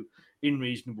get to in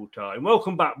reasonable time.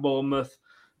 Welcome back, Bournemouth.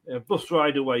 Bus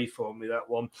ride away for me, that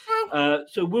one.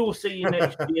 So we'll see you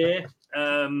next year.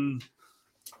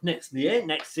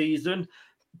 Next season.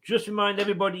 Just remind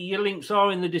everybody, your links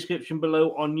are in the description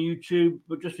below on YouTube,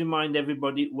 but just remind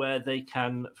everybody where they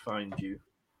can find you.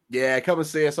 Yeah, come and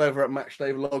see us over at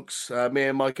Matchday Vlogs. Me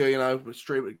and Michael, you know,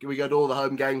 we go to all the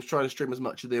home games, trying to stream as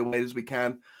much of the away as we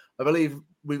can. I believe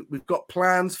we've got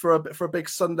plans for a big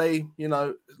Sunday, you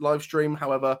know, live stream.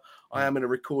 However, I am in a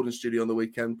recording studio on the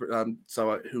weekend,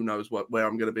 so who knows where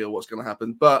I'm going to be or what's going to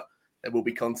happen. But there will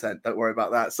be content. Don't worry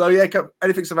about that. So yeah,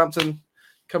 anything Southampton,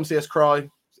 come see us cry.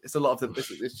 It's a lot of them.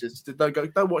 It's just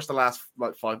don't watch the last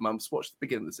 5 months. Watch the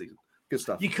beginning of the season. Good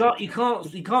stuff. You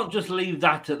can't just leave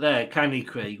that at there, can you,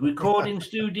 Craig? Recording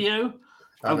studio.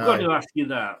 I've got to ask you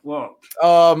that. What?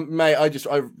 Mate, I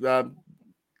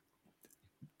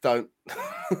don't.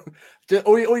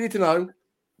 all you need to know: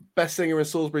 best singer in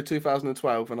Salisbury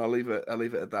 2012, and I'll leave it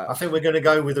at that. I think we're going to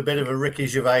go with a bit of a Ricky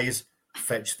Gervais.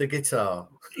 Fetch the guitar.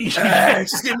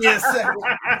 Just give me a second.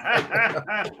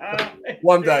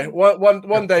 One day,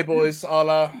 boys.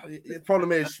 The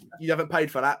problem is you haven't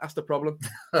paid for that. That's the problem.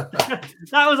 That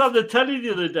was on the telly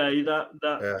the other day.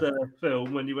 That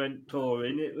film when you went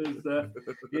touring. It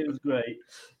was great.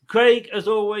 Craig, as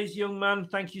always, young man.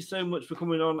 Thank you so much for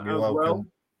coming on. You're welcome. Well.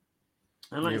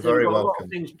 And like You're I said, we've very got welcome. a lot of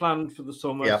things planned for the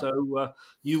summer, so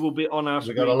you will be on our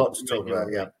screen. We've got a lot to talk about,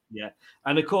 yeah.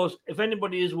 And of course, if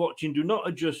anybody is watching, do not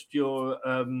adjust your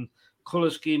colour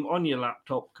scheme on your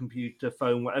laptop, computer,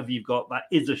 phone, whatever you've got. That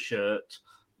is a shirt.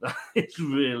 That is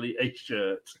really a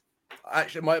shirt.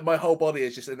 Actually, my whole body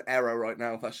is just an arrow right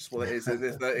now. That's just what it is.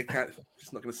 It can't.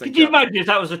 It's not going to sink. Could you imagine if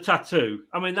that was a tattoo?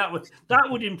 I mean, that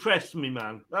would impress me,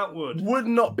 man. That would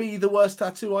not be the worst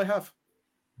tattoo I have.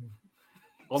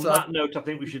 On that note, I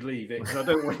think we should leave it because I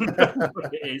don't want to know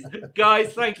what it is.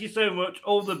 Guys, thank you so much.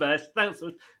 All the best. Thanks.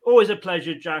 Always a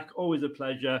pleasure, Jack. Always a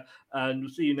pleasure. And we'll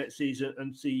see you next season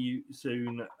and see you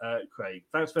soon, Craig.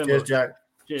 Thanks very much. Cheers, Jack.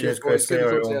 Cheers, Chris. See you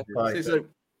everyone. Bye. See you soon.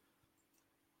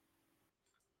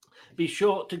 Be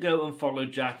sure to go and follow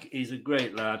Jack. He's a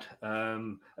great lad.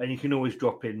 And you can always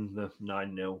drop in the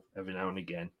 9-0 every now and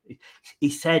again. He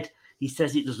says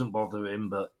it doesn't bother him,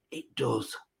 but it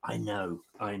does. I know.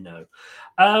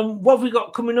 What have we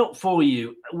got coming up for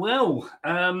you? Well,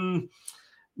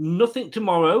 nothing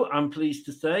tomorrow, I'm pleased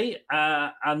to say.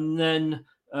 And then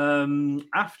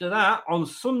after that, on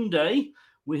Sunday,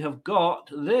 we have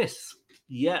got this.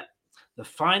 Yeah. The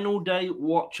final day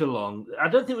watch along. I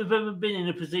don't think we've ever been in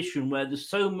a position where there's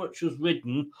so much was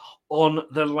ridden on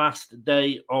the last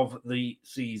day of the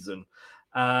season.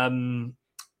 Who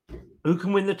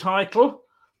can win the title?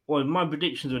 Well, my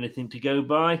predictions are anything to go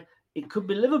by. It could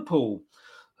be Liverpool.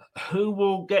 Who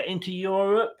will get into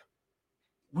Europe?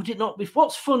 Would it not be?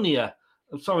 What's funnier?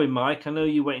 I'm sorry, Mike. I know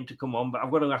you're waiting to come on, but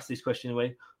I've got to ask this question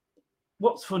anyway.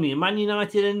 What's funnier? Man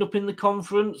United end up in the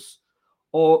conference?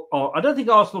 Or I don't think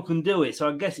Arsenal can do it, so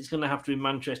I guess it's going to have to be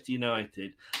Manchester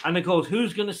United. And, of course,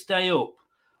 who's going to stay up?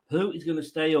 Who is going to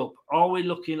stay up? Are we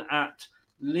looking at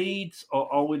Leeds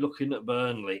or are we looking at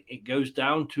Burnley? It goes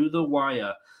down to the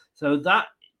wire. So that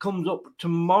comes up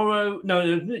tomorrow. No,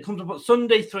 it comes up on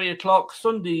Sunday, 3 o'clock.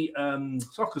 Sunday,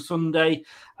 Soccer Sunday.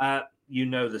 You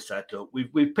know the setup.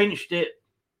 We've pinched it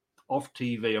off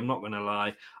TV, I'm not going to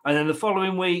lie. And then the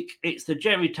following week, it's the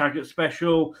Jerry Taggart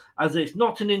special, as it's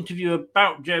not an interview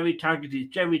about Jerry Taggart,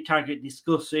 it's Jerry Taggart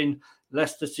discussing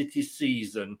Leicester City's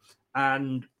season.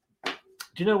 And do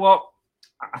you know what?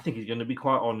 I think he's going to be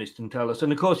quite honest and tell us.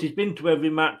 And, of course, he's been to every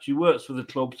match. He works for the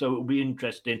club, so it will be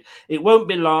interesting. It won't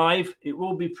be live. It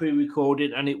will be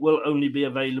pre-recorded, and it will only be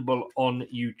available on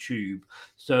YouTube.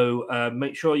 So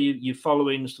make sure you're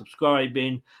following,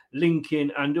 subscribing, linking,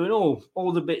 and doing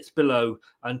all the bits below.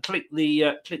 And click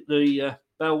the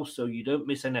bell so you don't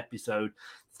miss an episode.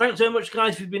 Thanks very much,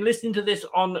 guys. If you've been listening to this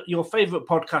on your favourite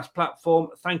podcast platform,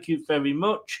 thank you very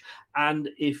much. And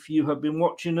if you have been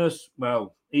watching us,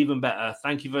 well, even better.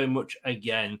 Thank you very much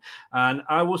again. And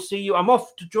I will see you. I'm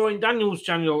off to join Daniel's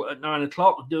channel at 9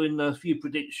 o'clock doing a few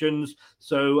predictions.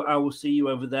 So I will see you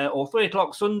over there, or 3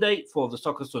 o'clock Sunday for the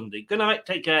Soccer Sunday. Good night.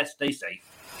 Take care. Stay safe.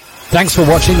 Thanks for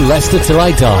watching Leicester Till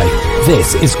I Die.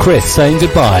 This is Chris saying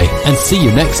goodbye and see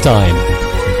you next time.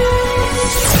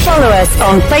 Follow us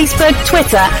on Facebook,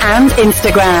 Twitter and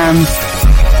Instagram.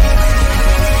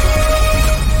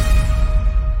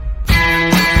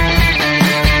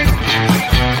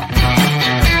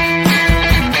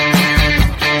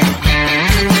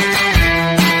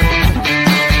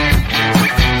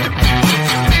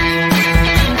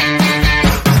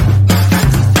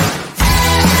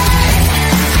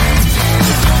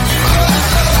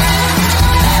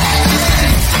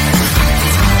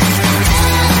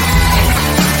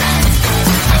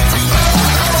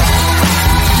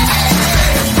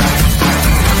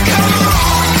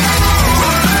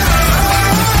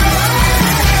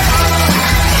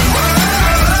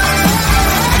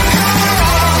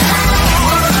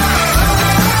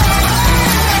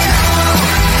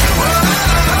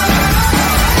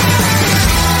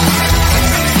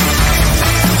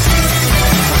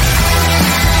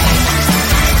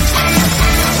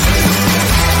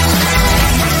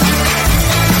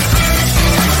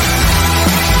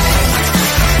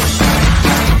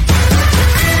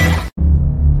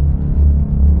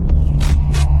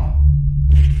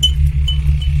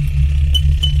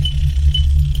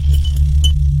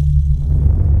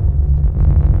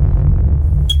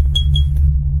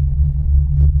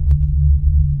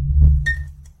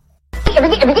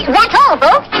 That's all,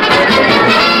 folks.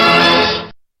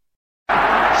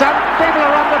 Some people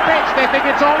are on the pitch. They think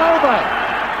it's all over.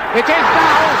 It is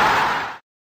now.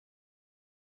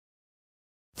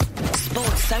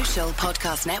 Sports Social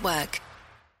Podcast Network.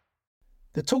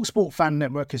 The TalkSport Fan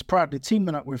Network is proudly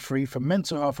teaming up with Free for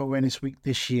Mental Health Awareness Week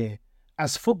this year.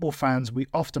 As football fans, we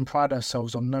often pride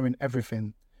ourselves on knowing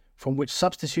everything, from which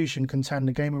substitution can turn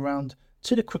the game around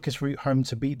to the quickest route home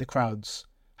to beat the crowds.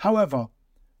 However,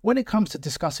 when it comes to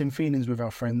discussing feelings with our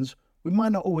friends, we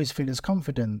might not always feel as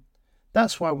confident.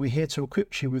 That's why we're here to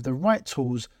equip you with the right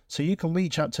tools so you can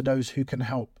reach out to those who can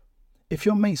help. If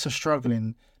your mates are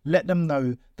struggling, let them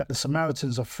know that the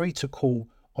Samaritans are free to call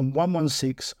on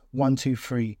 116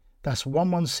 123. That's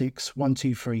 116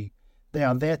 123. They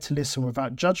are there to listen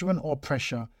without judgment or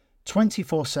pressure,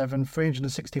 24/7,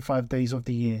 365 days of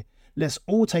the year. Let's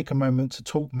all take a moment to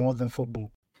talk more than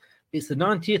football. It's the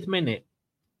 90th minute.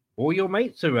 All your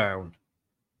mates around.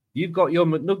 You've got your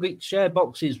McNugget share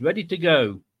boxes ready to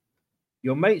go.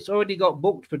 Your mates already got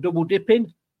booked for double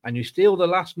dipping, and you steal the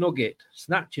last nugget,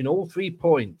 snatching all 3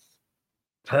 points.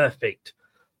 Perfect.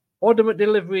 Order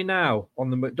McDelivery now on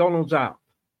the McDonald's app.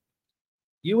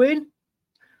 You in?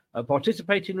 At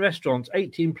participating restaurants,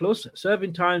 18 plus,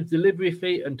 serving times, delivery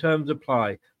fee and terms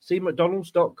apply. See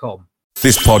mcdonalds.com.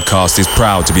 This podcast is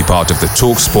proud to be part of the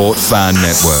TalkSport Fan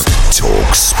Network.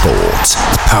 TalkSport.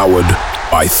 Powered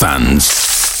by fans.